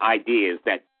crazy ideas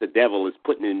that the devil is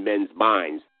putting in men's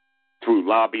minds through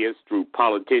lobbyists, through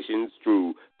politicians,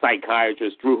 through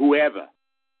psychiatrists, through whoever.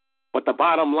 But the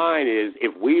bottom line is,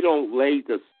 if we don't lay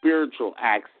the spiritual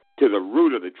axe to the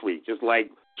root of the tree, just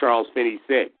like Charles Finney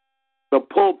said, the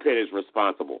pulpit is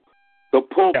responsible. The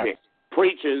pulpit,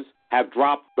 preachers have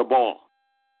dropped the ball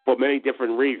for many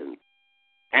different reasons.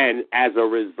 And as a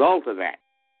result of that,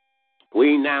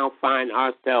 we now find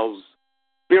ourselves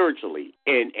spiritually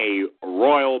in a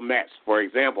royal mess. For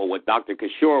example, what Dr.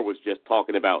 Kishore was just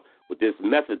talking about with this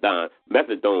methadone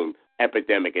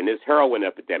epidemic and this heroin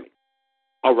epidemic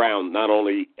around not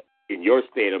only in your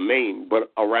state of Maine,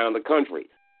 but around the country.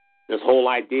 This whole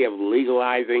idea of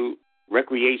legalizing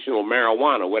recreational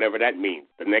marijuana, whatever that means.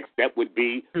 The next step would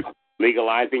be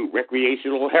legalizing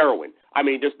recreational heroin. I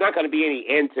mean, there's not going to be any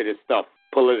end to this stuff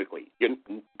politically.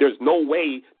 There's no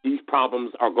way these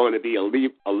problems are going to be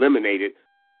eliminated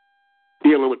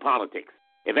dealing with politics.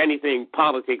 If anything,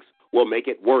 politics will make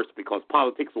it worse because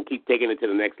politics will keep taking it to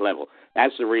the next level.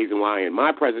 That's the reason why in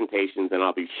my presentations, and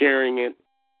I'll be sharing it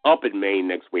up in Maine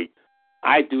next week,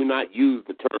 I do not use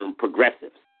the term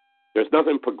progressives. There's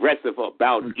nothing progressive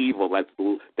about evil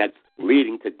that's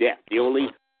leading to death. The only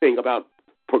thing about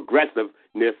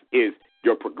progressiveness is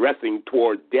you're progressing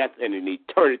toward death and an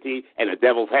eternity and a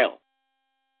devil's hell.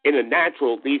 In the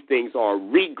natural, these things are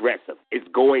regressive. It's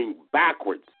going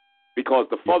backwards because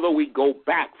the further we go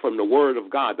back from the Word of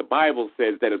God, the Bible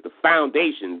says that if the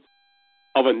foundations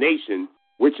of a nation,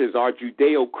 which is our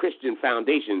Judeo-Christian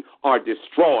foundation, are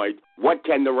destroyed, what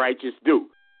can the righteous do?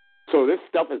 So this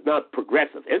stuff is not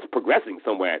progressive. It's progressing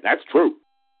somewhere. That's true.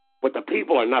 But the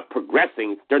people are not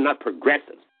progressing. They're not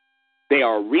progressives. They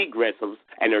are regressives,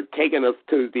 and they're taking us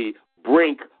to the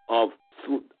brink of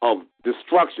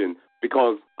destruction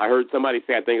because I heard somebody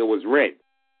say, I think it was Red,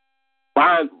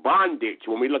 bondage.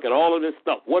 When we look at all of this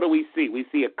stuff, what do we see? We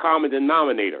see a common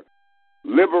denominator,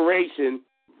 liberation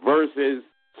versus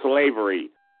slavery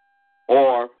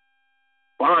or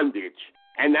bondage.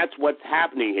 And that's what's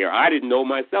happening here. I didn't know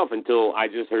myself until I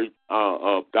just heard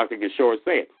Dr. Kishore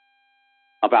say it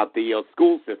about the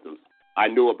school systems. I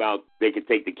knew about they could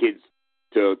take the kids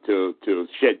to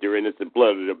shed their innocent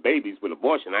blood of their babies with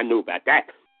abortion. I knew about that.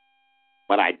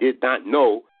 But I did not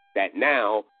know that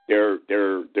now they're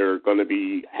going to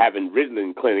be having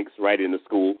Ritalin clinics right in the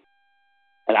school.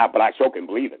 But I sure can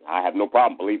believe it. I have no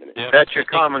problem believing it. Yeah. That's your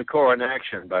Common Core in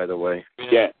action, by the way.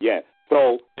 Yeah.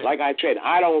 So, like I said,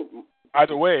 I don't... By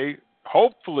the way,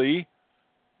 hopefully,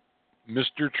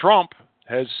 Mr. Trump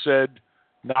has said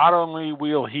not only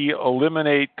will he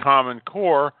eliminate Common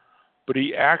Core, but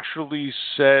he actually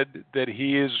said that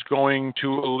he is going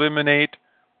to eliminate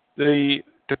the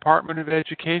Department of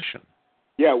Education.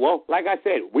 Yeah, well, like I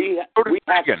said, we've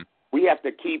got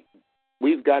to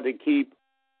keep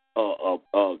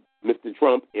Mr.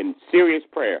 Trump in serious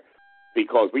prayer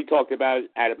because we talked about it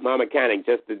at my mechanic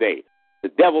just today. the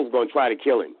devil's going to try to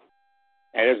kill him.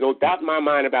 And there's no doubt in my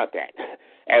mind about that.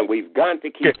 And we've got to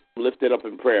keep him lifted up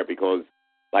in prayer because,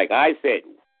 like I said,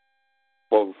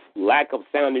 for lack of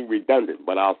sounding redundant,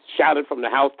 but I'll shout it from the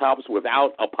housetops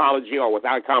without apology or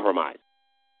without compromise.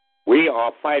 We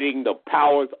are fighting the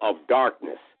powers of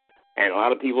darkness. And a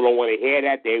lot of people don't want to hear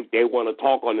that. They want to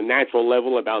talk on the natural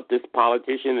level about this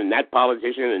politician and that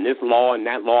politician and this law and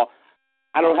that law.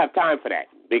 I don't have time for that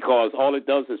because all it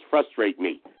does is frustrate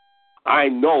me. I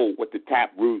know what the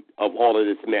taproot of all of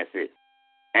this mess is.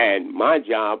 And my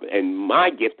job and my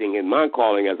gifting and my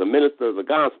calling as a minister of the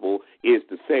gospel is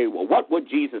to say, well, what would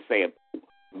Jesus say?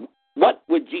 What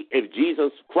would if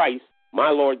Jesus Christ, my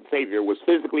Lord and Savior, was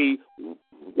physically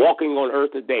walking on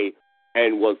earth today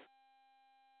and was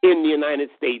in the United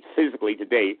States physically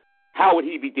today, how would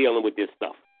he be dealing with this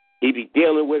stuff? He'd be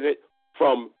dealing with it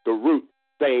from the root,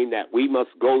 saying that we must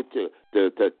go to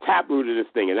the taproot of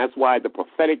this thing. And that's why the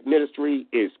prophetic ministry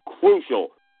is crucial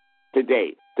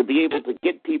today, to be able to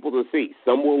get people to see.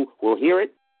 Some will hear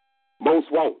it, most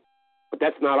won't. But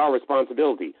that's not our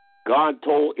responsibility. God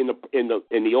told in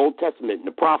the Old Testament, in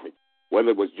the prophets, whether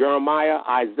it was Jeremiah,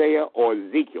 Isaiah, or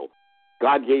Ezekiel,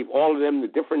 God gave all of them the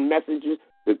different messages,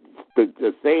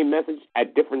 the same message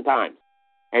at different times.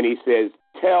 And he says,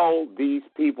 tell these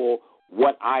people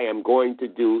what I am going to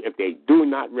do if they do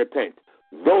not repent.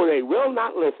 Though they will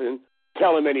not listen,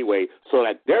 tell them anyway, so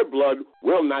that their blood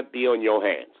will not be on your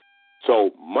hands.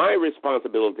 So my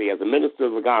responsibility as a minister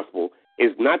of the gospel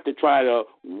is not to try to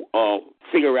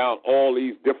figure out all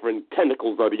these different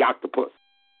tentacles of the octopus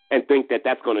and think that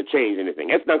that's going to change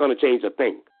anything. It's not going to change a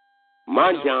thing.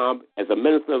 My job as a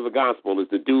minister of the gospel is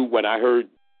to do what I heard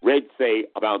Red say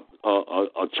about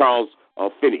Charles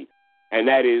Finney, and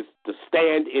that is to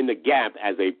stand in the gap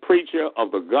as a preacher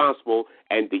of the gospel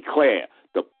and declare.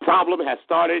 The problem has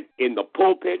started in the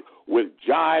pulpit with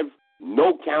jive,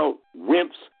 no-count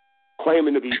wimps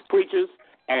claiming to be preachers,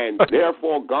 and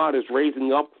therefore God is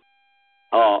raising up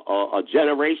a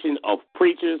generation of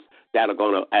preachers that are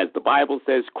going to, as the Bible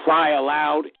says, cry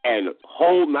aloud and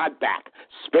hold not back,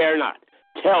 spare not.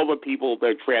 Tell the people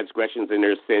their transgressions and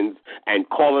their sins and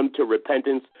call them to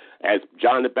repentance. As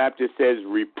John the Baptist says,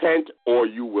 repent or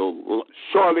you will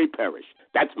surely perish.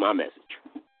 That's my message.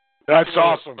 That's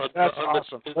awesome. That's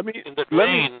awesome. Let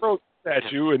me throw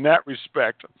at you in that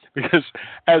respect, because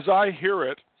as I hear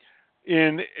it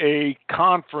in a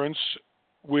conference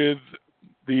with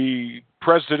the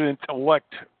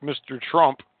president-elect, Mr.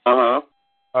 Trump,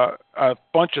 a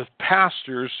bunch of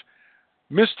pastors,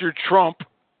 Mr. Trump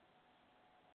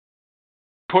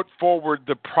put forward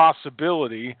the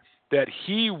possibility that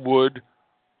he would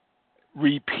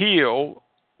repeal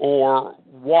or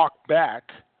walk back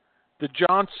the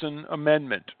Johnson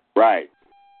Amendment. Right.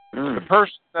 The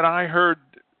person that I heard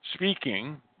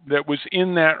speaking that was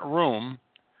in that room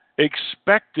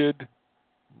expected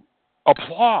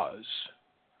applause.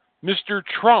 Mr.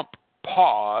 Trump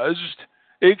paused,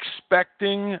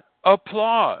 expecting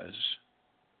applause.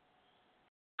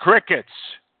 Crickets.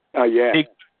 Oh, yeah.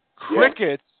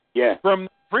 Crickets from the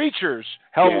preachers.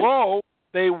 Hello,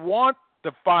 they want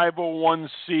the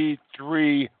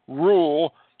 501c3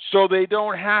 rule so they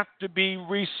don't have to be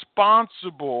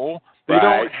responsible. They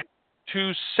don't have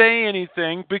to say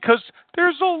anything because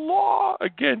there's a law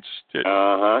against it.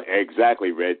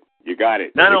 Exactly, Red. You got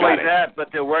it. Not only that,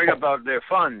 but they're worried about their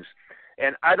funds.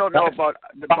 And I don't know about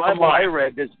the Bible I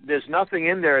read. There's nothing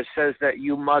in there that says that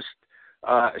you must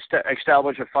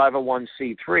establish a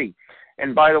 501c3.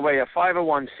 And by the way, a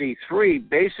 501c3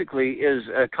 basically is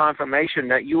a confirmation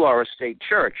that you are a state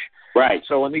church. Right.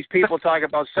 So when these people talk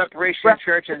about separation of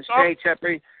church and state,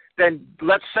 then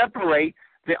let's separate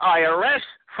the IRS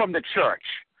from the church.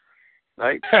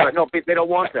 Right? But no, they don't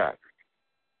want that.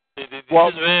 This is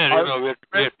where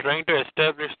we're trying to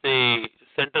establish the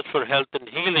Centers for Health and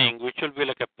Healing, which will be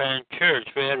like a pan-church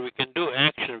where we can do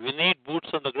action. We need boots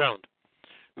on the ground.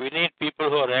 We need people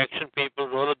who are action people,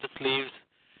 roll up the sleeves,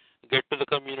 get to the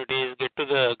communities, get to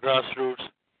the grassroots,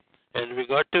 and we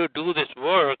got to do this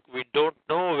work. We don't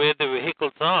know where the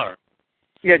vehicles are.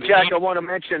 Yeah, Jack, I want to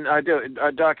mention,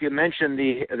 Doc, you mentioned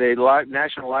the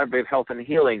National Library of Health and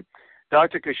Healing.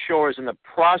 Dr. Kishore is in the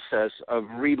process of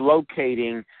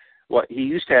relocating what he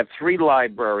used to have 3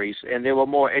 libraries, and there were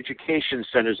more education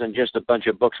centers than just a bunch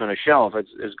of books on a shelf,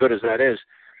 as good as that is.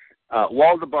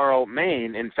 Waldoboro,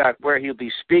 Maine, in fact, where he'll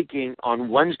be speaking on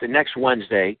next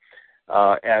Wednesday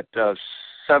at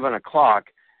 7 o'clock,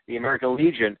 the American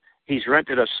Legion. He's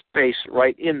rented a space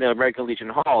right in the American Legion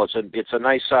Hall. It's a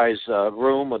nice size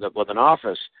room with an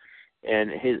office,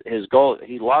 and his goal,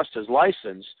 he lost his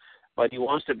license, but he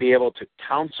wants to be able to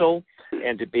counsel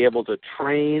and to be able to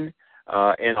train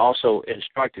and also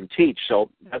instruct and teach. So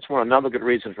that's another good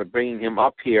reason for bringing him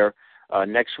up here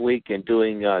next week and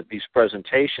doing these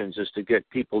presentations, is to get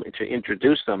people to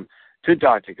introduce them to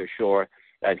Dr. Kishore,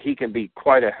 that he can be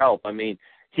quite a help. I mean,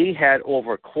 he had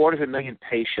over 250,000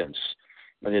 patients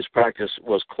when his practice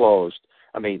was closed.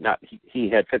 I mean, he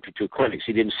had 52 clinics.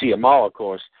 He didn't see them all, of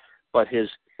course, but his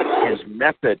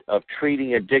method of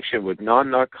treating addiction with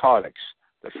non-narcotics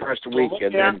the first week,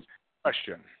 and then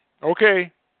question.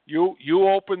 Okay, you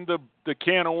opened the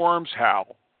can of worms,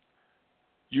 Hal.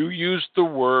 You used the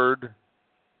word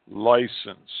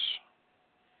license.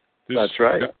 That's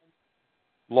right.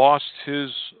 Lost his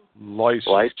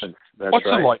license. That's What's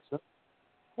right. a license?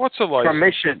 What's a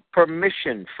license?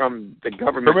 Permission from the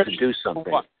government to do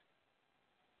something.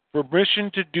 Permission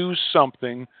to do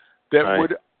something that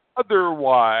would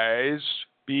otherwise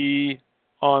be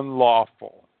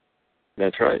unlawful.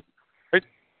 That's right.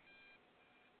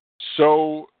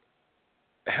 So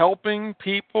helping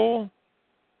people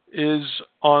is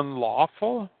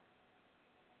unlawful?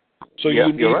 So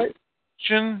you need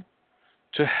permission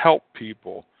to help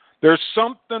people. There's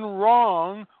something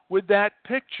wrong with that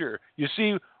picture. You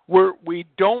see, we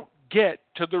don't get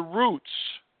to the roots.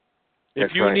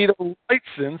 If you need a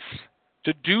license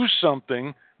to do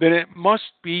something, then it must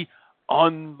be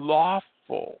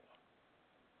unlawful.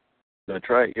 That's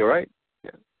right. You're right.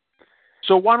 Yeah.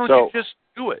 So why don't you just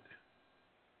do it?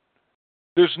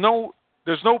 There's no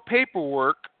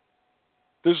paperwork.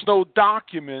 There's no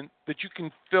document that you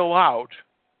can fill out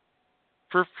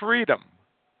for freedom.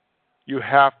 You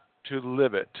have to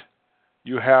live it.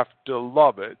 You have to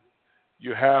love it.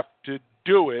 You have to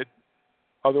do it.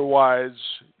 Otherwise,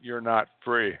 you're not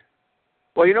free.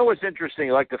 Well, you know what's interesting?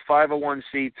 Like the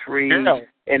 501c3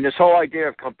 and this whole idea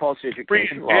of compulsory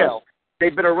education laws,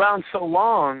 they've been around so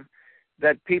long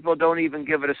that people don't even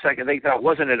give it a second. They thought,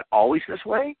 wasn't it always this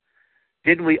way?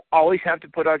 Didn't we always have to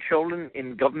put our children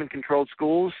in government-controlled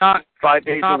schools 5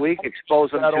 days a week,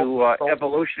 expose them to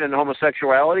evolution and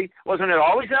homosexuality? Wasn't it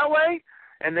always that way?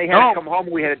 And they had to come home.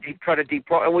 We had to try to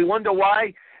depro. And we wonder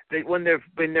why, when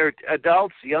they're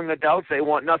adults, young adults, they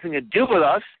want nothing to do with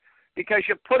us because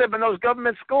you put them in those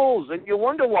government schools, and you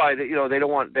wonder why they don't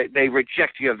want. They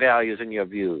reject your values and your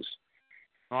views.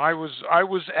 I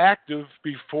was active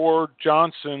before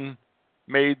Johnson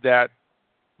made that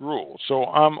rule, so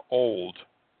I'm old.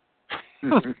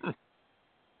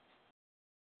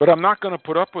 But I'm not going to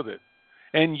put up with it.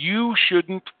 And you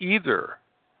shouldn't either.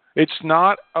 It's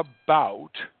not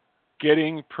about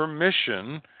getting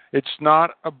permission. It's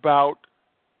not about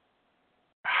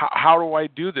how do I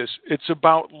do this. It's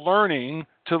about learning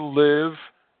to live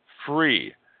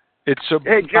free. It's about...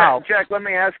 Hey, Jack, let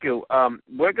me ask you.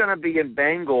 We're going to be in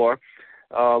Bangor.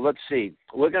 Let's see.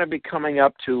 We're going to be coming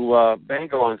up to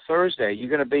Bangor on Thursday. You're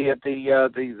going to be at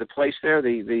the place there,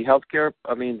 the healthcare.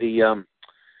 I mean the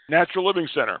Natural Living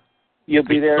Center. You'll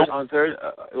be there on Thursday.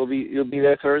 You'll be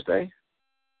there Thursday.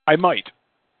 I might.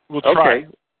 We'll try. Okay.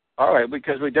 All right,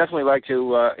 because we definitely like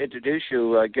to introduce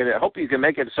you. I hope you can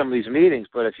make it to some of these meetings,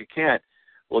 but if you can't,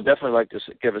 we'll definitely like to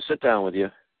give a sit down with you.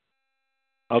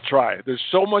 I'll try. There's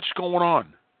so much going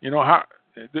on.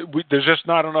 There's just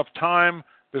not enough time.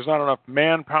 There's not enough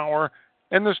manpower,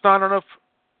 and there's not enough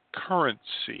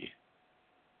currency.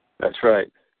 That's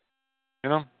right.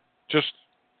 Just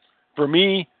for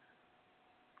me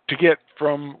to get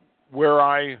from where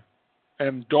I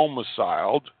am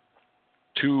domiciled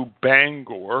to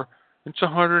Bangor, it's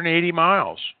 180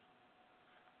 miles.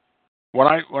 When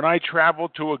I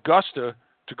traveled to Augusta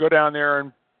to go down there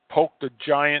and poke the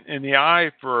giant in the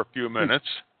eye for a few minutes,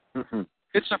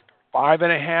 it's a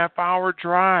 5.5-hour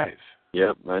drive.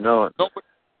 Yep, I know it.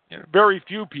 Very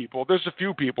few people. There's a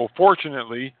few people,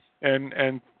 fortunately,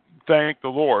 and thank the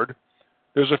Lord.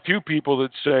 There's a few people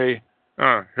that say,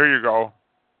 "Here you go,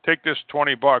 take this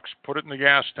 $20, put it in the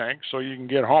gas tank so you can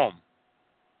get home."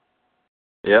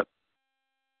 Yep.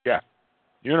 Yeah.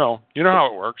 You know how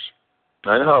it works.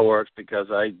 I know how it works because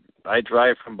I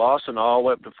drive from Boston all the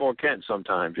way up to Fort Kent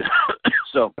sometimes.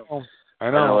 So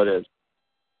I know how it is.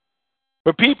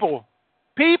 But people,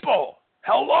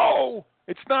 hello!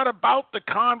 It's not about the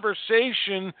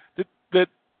conversation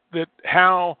that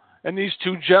Hal and these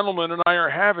two gentlemen and I are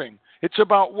having. It's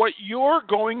about what you're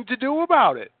going to do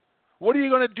about it. What are you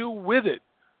going to do with it?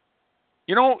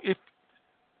 If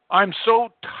I'm so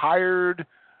tired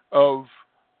of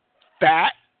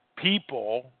fat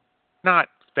people, not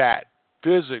fat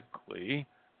physically,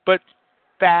 but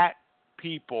fat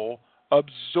people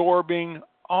absorbing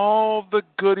all the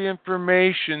good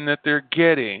information that they're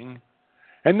getting,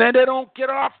 and then they don't get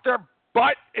off their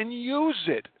butt and use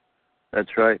it.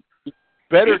 That's right.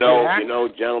 better You know,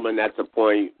 gentlemen, that's a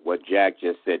point, what Jack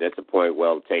just said, that's a point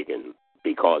well taken.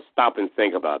 Because stop and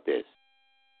think about this.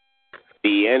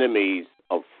 The enemies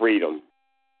of freedom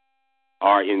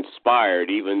are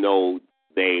inspired, even though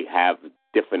they have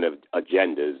different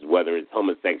agendas, whether it's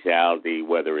homosexuality,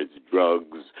 whether it's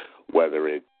drugs, whether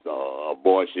it's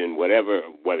abortion, whatever,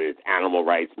 whether it's animal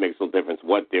rights, makes no difference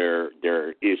what their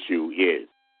issue is.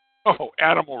 Oh,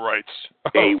 animal rights.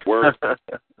 They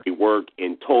work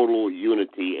in total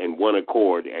unity and one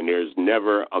accord, and there's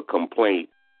never a complaint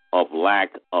of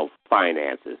lack of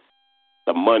finances.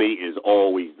 The money is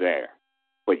always there.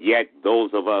 But yet those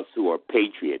of us who are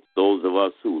patriots, those of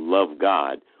us who love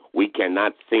God, we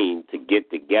cannot seem to get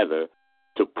together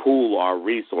to pool our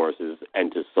resources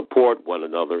and to support one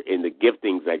another in the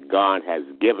giftings that God has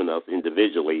given us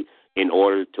individually in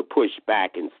order to push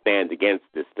back and stand against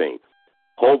this thing.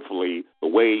 Hopefully, the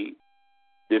way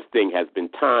this thing has been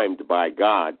timed by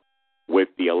God with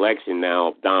the election now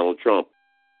of Donald Trump,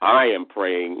 I am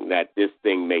praying that this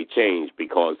thing may change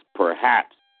because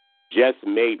perhaps, just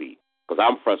maybe, because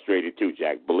I'm frustrated too,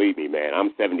 Jack. Believe me, man,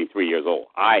 I'm 73 years old.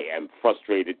 I am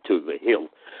frustrated to the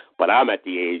hilt. But I'm at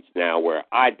the age now where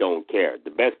I don't care. The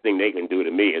best thing they can do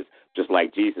to me is, just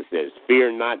like Jesus says,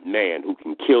 fear not man who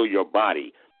can kill your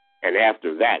body, and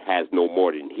after that has no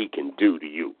more than he can do to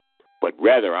you. But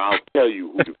rather, I'll tell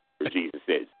you who Jesus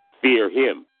is. Fear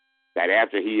him, that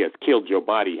after he has killed your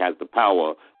body, has the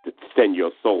power to send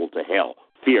your soul to hell.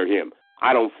 Fear him.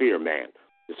 I don't fear man.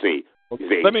 You see.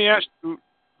 Let me ask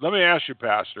you,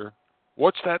 Pastor.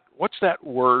 What's that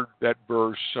word, that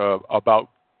verse about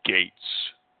gates?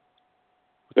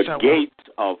 The gates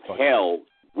of hell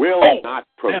will not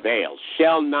prevail,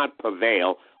 shall not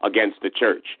prevail against the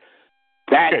church.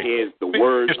 That is the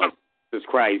word of Jesus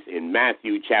Christ in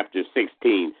Matthew chapter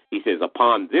 16. He says,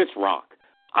 upon this rock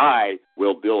I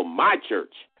will build my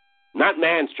church, not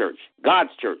man's church,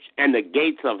 God's church, and the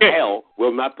gates of hell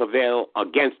will not prevail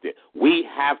against it. We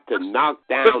have to knock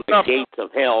down the gates of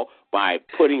hell by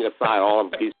putting aside all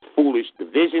of these foolish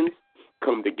divisions,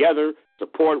 come together,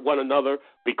 support one another,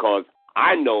 because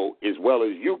I know as well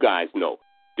as you guys know,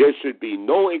 there should be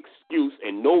no excuse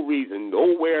and no reason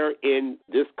nowhere in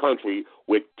this country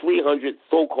with 300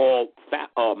 so-called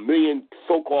million,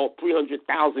 so-called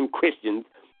 300,000 Christians.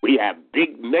 We have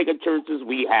big mega churches,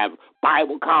 we have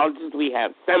Bible colleges, we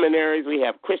have seminaries, we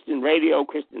have Christian radio,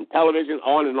 Christian television,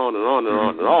 on and on and on and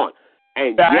on and on.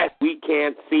 And yet we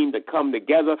can't seem to come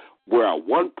together where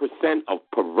 1% of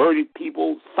perverted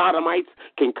people, sodomites,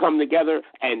 can come together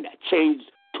and change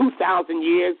 2,000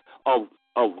 years of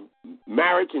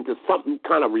marriage into something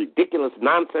kind of ridiculous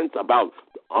nonsense about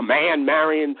a man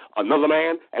marrying another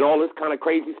man and all this kind of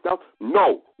crazy stuff.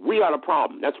 No, we are the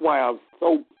problem. That's why I was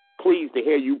so pleased to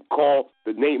hear you call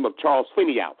the name of Charles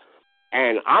Finney out.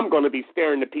 And I'm going to be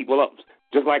staring the people up,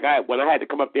 just like when I had to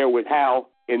come up there with Hal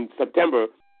in September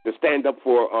to stand up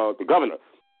for the governor.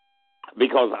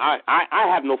 Because I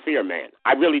have no fear, man.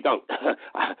 I really don't.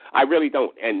 I really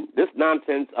don't. And this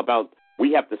nonsense about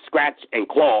we have to scratch and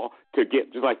claw to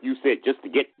get, just like you said, just to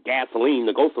get gasoline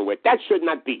to go somewhere, that should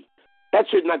not be. That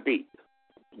should not be.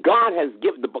 God has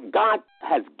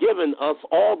given us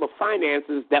all the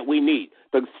finances that we need.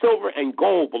 The silver and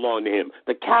gold belong to him.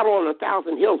 The cattle on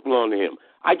 1,000 hills belong to him.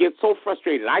 I get so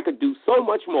frustrated. I could do so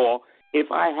much more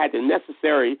if I had the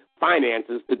necessary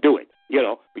finances to do it,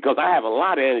 because I have a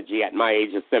lot of energy at my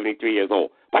age of 73 years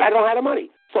old. But I don't have the money.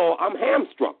 So I'm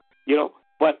hamstrung,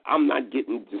 But I'm not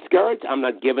getting discouraged. I'm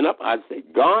not giving up. I said,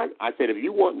 God, if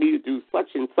you want me to do such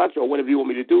and such or whatever you want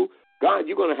me to do, God,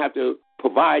 you're going to have to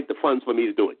provide the funds for me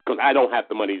to do it because I don't have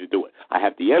the money to do it. I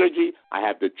have the energy. I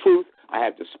have the truth. I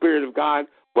have the Spirit of God.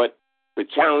 But the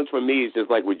challenge for me is just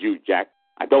like with you, Jack.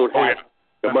 I don't have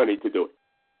the money to do it.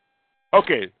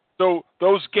 Okay, so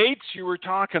those gates you were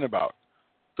talking about,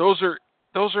 those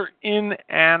are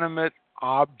inanimate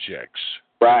objects.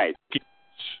 Right. Gates.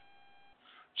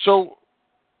 So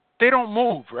they don't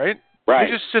move, right? Right.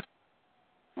 They just sit.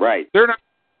 Right.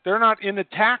 They're not in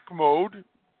attack mode.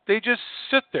 They just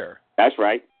sit there. That's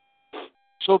right.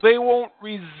 So they won't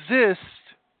resist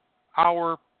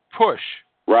our push.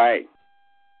 Right.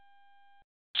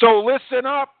 So listen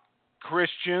up,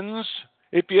 Christians.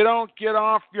 If you don't get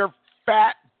off your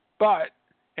fat butt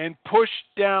and push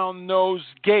down those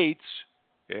gates,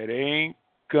 it ain't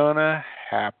gonna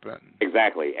happen.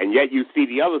 Exactly. And yet you see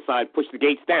the other side push the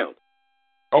gates down.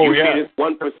 Oh, you see this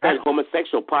 1%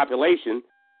 homosexual population,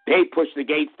 they push the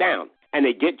gates down. And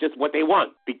they get just what they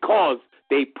want because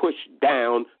they push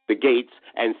down the gates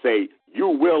and say, you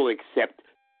will accept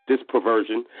this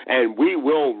perversion, and we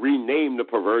will rename the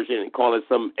perversion and call it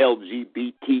some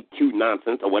LGBTQ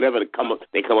nonsense or whatever they come up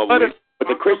with. But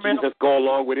the Christians just go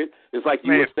along with it. It's like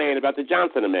you were saying about the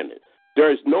Johnson Amendment.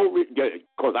 There is no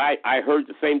because I heard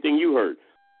the same thing you heard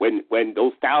when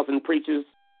those 1,000 preachers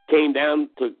came down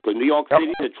to New York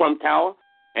City, to Trump Tower,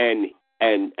 and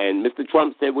Mr.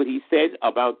 Trump said what he said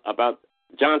about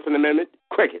Johnson Amendment.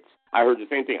 Crickets. I heard the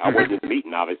same thing. I wasn't in the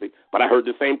meeting, obviously, but I heard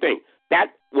the same thing.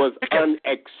 That was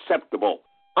unacceptable.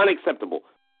 Unacceptable.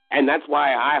 And that's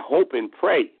why I hope and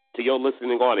pray to your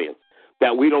listening audience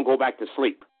that we don't go back to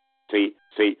sleep. See,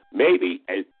 maybe,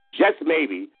 just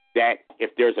maybe, that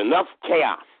if there's enough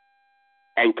chaos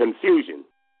and confusion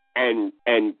and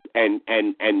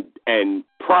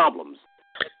problems,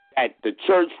 that the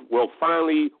church will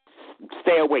finally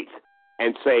stay awake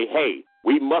and say, hey,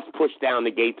 we must push down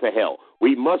the gates of hell.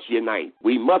 We must unite.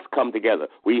 We must come together.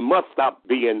 We must stop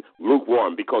being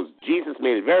lukewarm, because Jesus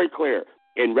made it very clear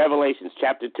in Revelations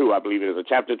chapter 2, I believe it is, or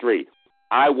chapter 3.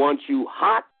 I want you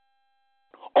hot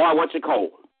or I want you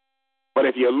cold. But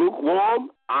if you're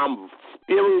lukewarm, I'm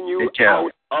spilling you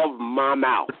out of my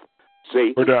mouth.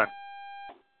 See? We're done.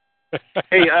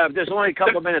 Hey, there's only a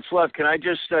couple of minutes left. Can I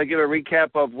just give a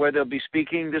recap of where they'll be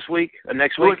speaking this week,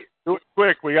 next week? Do it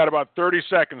quick. We got about 30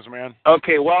 seconds, man.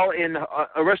 Okay, well, in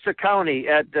Aroostook County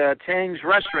at Tang's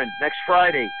Restaurant next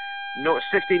Friday,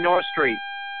 60 North Street.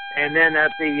 And then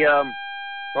at the,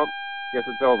 yes,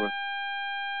 it's over.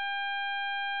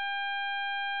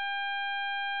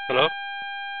 Hello?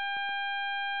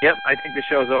 Yep, I think the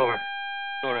show's over.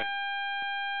 All right.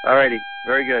 All righty,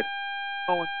 very good.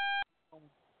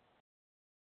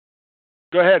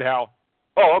 Go ahead, Hal.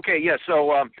 Oh, okay, yeah.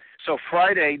 So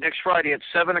Friday, next Friday at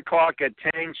 7 o'clock at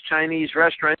Tang's Chinese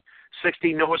Restaurant,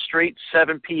 60 North Street,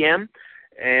 7 p.m.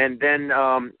 And then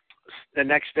the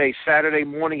next day, Saturday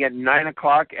morning at 9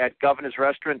 o'clock at Governor's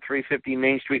Restaurant, 350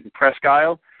 Main Street in Presque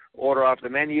Isle. Order off the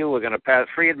menu. We're going to pass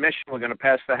free admission. We're going to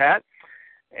pass the hat.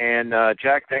 And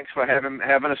Jack, thanks for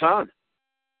having us on.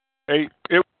 Hey,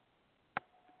 it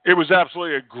was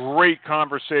absolutely a great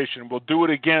conversation. We'll do it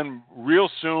again real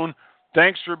soon.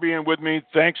 Thanks for being with me.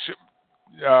 Thanks,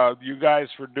 you guys,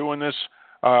 for doing this.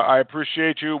 I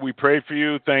appreciate you. We pray for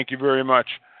you. Thank you very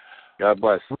much. God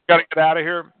bless. We got to get out of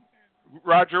here.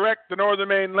 Roger Eck, the Northern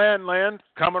Maine land,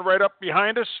 coming right up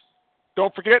behind us.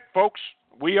 Don't forget, folks,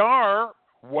 we are,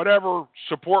 whatever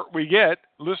support we get,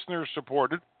 listeners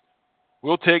supported.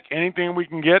 We'll take anything we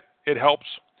can get. It helps.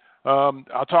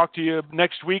 I'll talk to you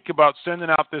next week about sending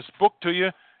out this book to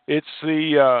you. It's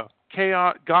the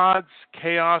God's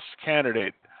Chaos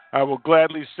Candidate. I will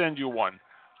gladly send you one,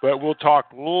 but we'll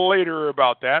talk later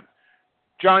about that.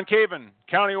 John Caven,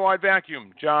 Countywide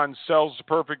Vacuum. John sells the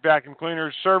perfect vacuum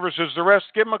cleaners, services the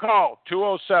rest. Give him a call,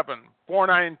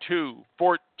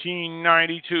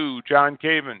 207-492-1492. John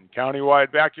Caven,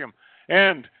 Countywide Vacuum.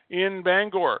 And in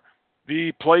Bangor,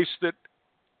 the place that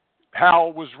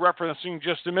Hal was referencing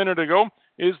just a minute ago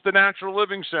is the Natural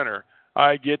Living Center.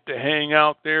 I get to hang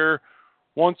out there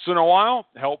once in a while,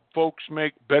 help folks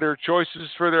make better choices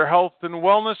for their health and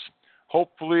wellness.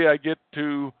 Hopefully I get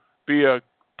to be a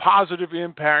positive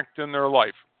impact in their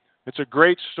life. It's a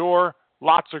great store,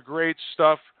 lots of great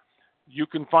stuff. You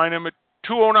can find them at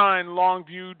 209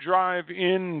 Longview Drive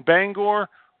in Bangor,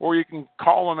 or you can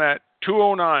call them at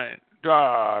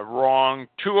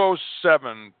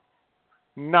 207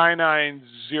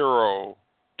 990-2646.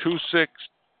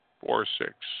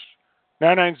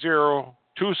 990-2646.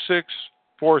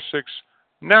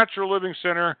 Natural Living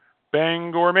Center,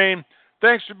 Bangor, Maine.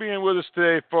 Thanks for being with us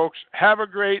today, folks. Have a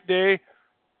great day.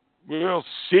 We'll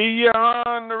see you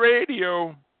on the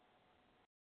radio.